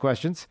 5 fast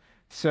questions.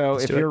 So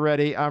if you're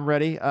ready, I'm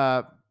ready.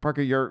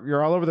 Parker,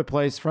 you're all over the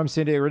place from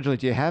San Diego originally.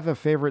 Do you have a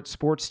favorite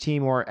sports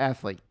team or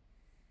athlete?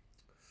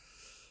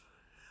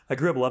 I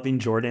grew up loving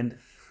Jordan.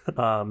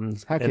 How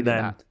could you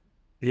not?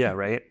 Yeah,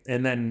 right.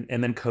 And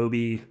then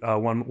Kobe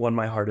won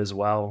my heart as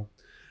well.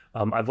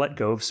 I've let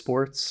go of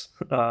sports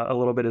a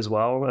little bit as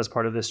well as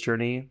part of this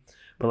journey.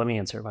 But let me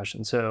answer your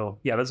question. So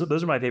yeah,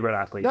 those are my favorite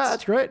athletes. No,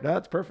 that's great. No,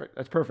 that's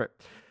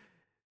perfect.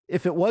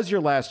 If it was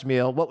your last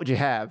meal, what would you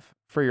have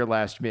for your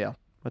last meal?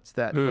 What's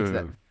that?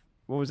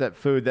 What was that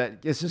food that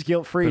it's just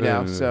guilt-free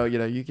now? So, you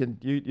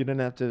don't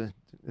have to,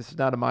 this is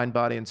not a mind,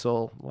 body, and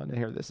soul one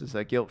here. This is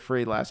a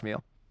guilt-free last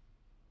meal.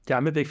 Yeah,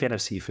 I'm a big fan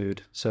of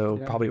seafood. So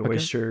probably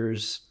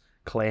oysters,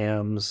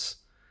 clams.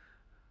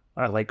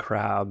 I like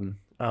crab.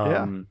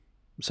 So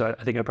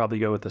I think I'd probably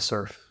go with the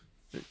surf.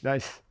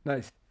 Nice.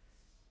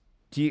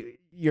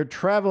 You're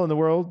traveling the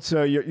world,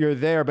 so you're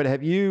there,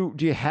 but do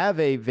you have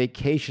a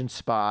vacation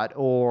spot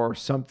or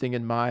something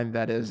in mind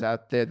that is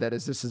out there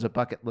this is a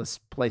bucket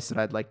list place that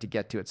I'd like to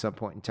get to at some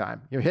point in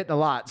time? You're hitting a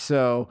lot,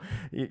 so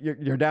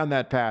you're down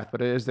that path,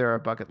 but is there a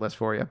bucket list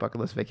for you, a bucket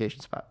list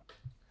vacation spot?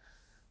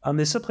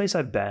 This is a place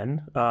I've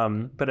been,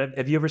 but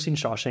have you ever seen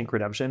Shawshank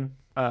Redemption?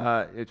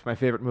 It's my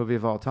favorite movie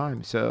of all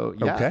time, so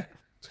yeah. Okay.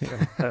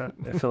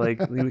 I fil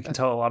like we can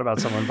tell a lot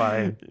about someone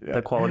by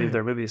the quality of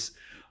their movies.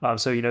 So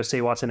Say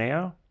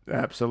Wataneo?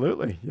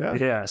 Absolutely, yeah.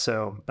 Yeah,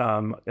 so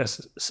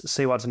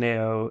Say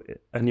Wataneo,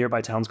 a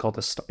nearby town's called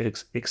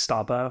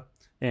Ixtapa,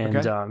 and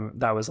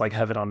that was like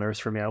heaven on earth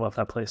for me. I love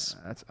that place.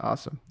 That's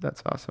awesome.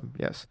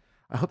 Yes.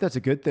 I hope that's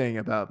a good thing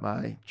about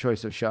my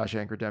choice of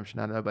Shawshank Redemption.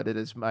 I don't know, but it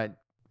is my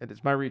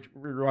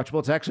rewatchable.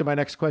 It's actually my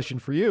next question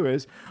for you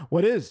is,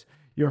 what is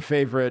your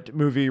favorite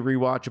movie,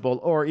 rewatchable,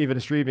 or even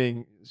a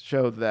streaming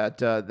show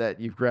that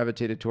you've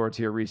gravitated towards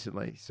here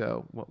recently.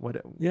 So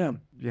what Yeah,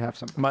 you have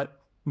something?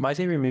 My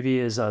favorite movie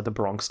is The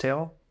Bronx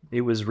Tale.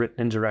 It was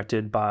written and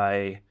directed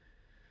by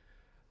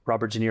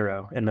Robert De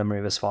Niro in memory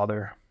of his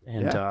father.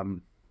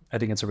 And I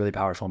think it's a really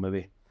powerful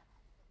movie.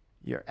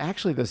 You're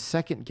actually the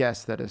second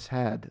guest that has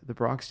had The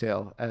Bronx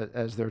Tale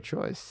as their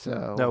choice.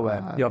 So no way.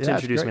 You'll have to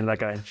introduce me to that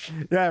guy.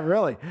 Yeah,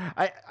 really.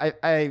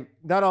 I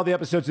not all the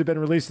episodes have been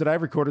released that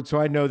I've recorded, so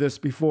I know this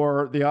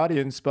before the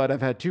audience, but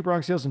I've had 2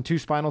 Bronx Tales and 2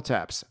 Spinal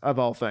Taps of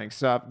all things.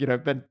 So,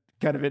 I've been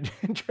kind of an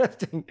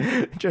interesting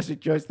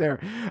choice there.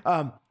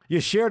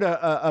 You shared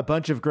a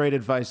bunch of great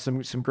advice,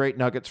 some great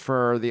nuggets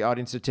for the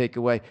audience to take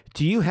away.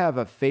 Do you have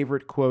a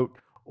favorite quote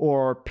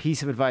or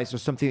piece of advice or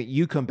something that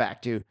you come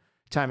back to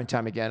time and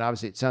time again?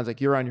 Obviously, it sounds like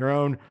you're on your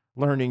own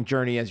learning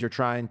journey as you're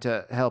trying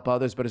to help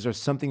others, but is there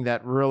something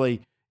that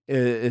really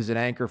is an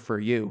anchor for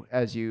you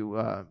as you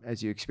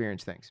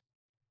experience things?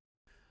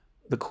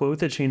 The quote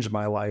that changed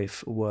my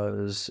life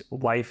was,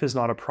 "Life is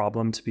not a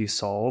problem to be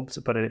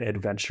solved, but an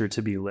adventure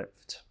to be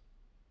lived."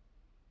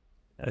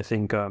 I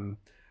think I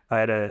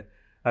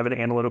have an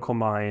analytical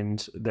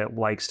mind that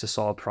likes to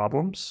solve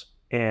problems,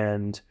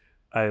 and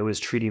I was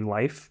treating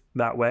life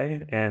that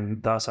way,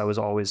 and thus I was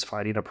always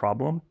fighting a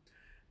problem.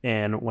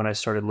 And when I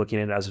started looking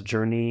at it as a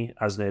journey,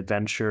 as an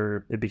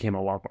adventure, it became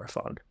a lot more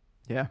fun.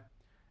 Yeah.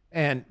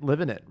 And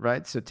living it,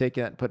 right? So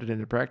taking that and put it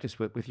into practice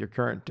with your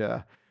current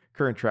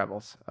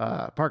travels.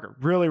 Parker,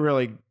 really,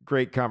 really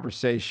great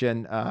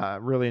conversation.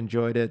 Really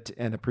enjoyed it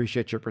and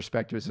appreciate your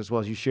perspectives as well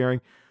as you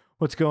sharing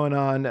what's going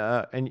on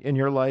in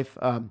your life.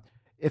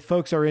 If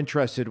folks are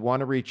interested, want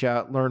to reach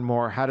out, learn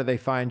more, how do they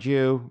find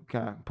you?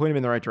 Point them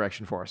in the right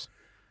direction for us.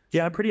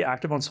 Yeah, I'm pretty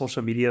active on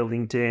social media,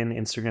 LinkedIn,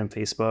 Instagram,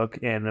 Facebook,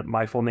 and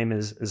my full name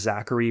is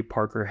Zachary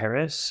Parker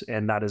Harris,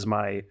 and that is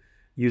my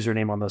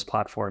username on those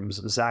platforms.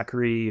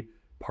 Zachary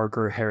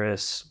Parker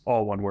Harris,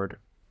 all one word.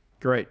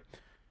 Great.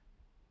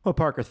 Well,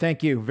 Parker,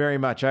 thank you very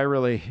much. I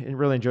really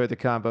enjoyed the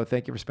convo.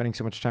 Thank you for spending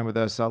so much time with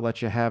us. I'll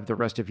let you have the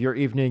rest of your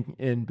evening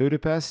in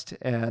Budapest.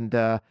 And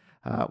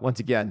once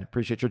again,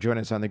 appreciate your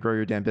joining us on the Grow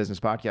Your Damn Business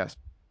podcast.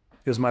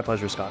 It was my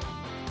pleasure, Scott.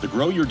 The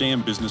Grow Your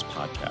Damn Business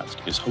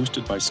podcast is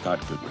hosted by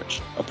Scott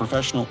Goodrich, a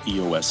professional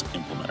EOS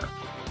implementer.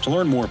 To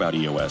learn more about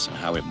EOS and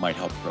how it might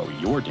help grow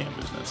your damn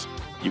business,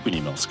 you can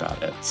email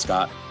Scott at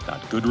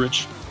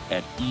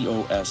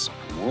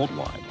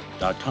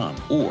scott.goodrich@eosworldwide.com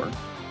or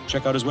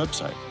check out his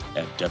website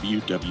at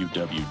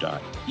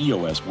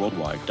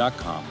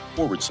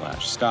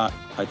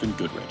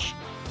www.eosworldwide.com/Scott-Goodrich.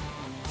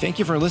 Thank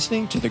you for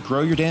listening to the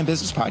Grow Your Damn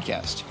Business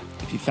podcast.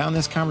 If you found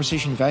this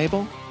conversation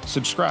valuable,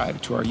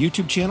 subscribe to our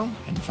YouTube channel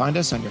and find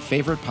us on your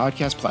favorite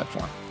podcast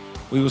platform.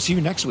 We will see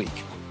you next week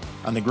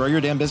on the Grow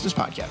Your Damn Business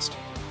podcast.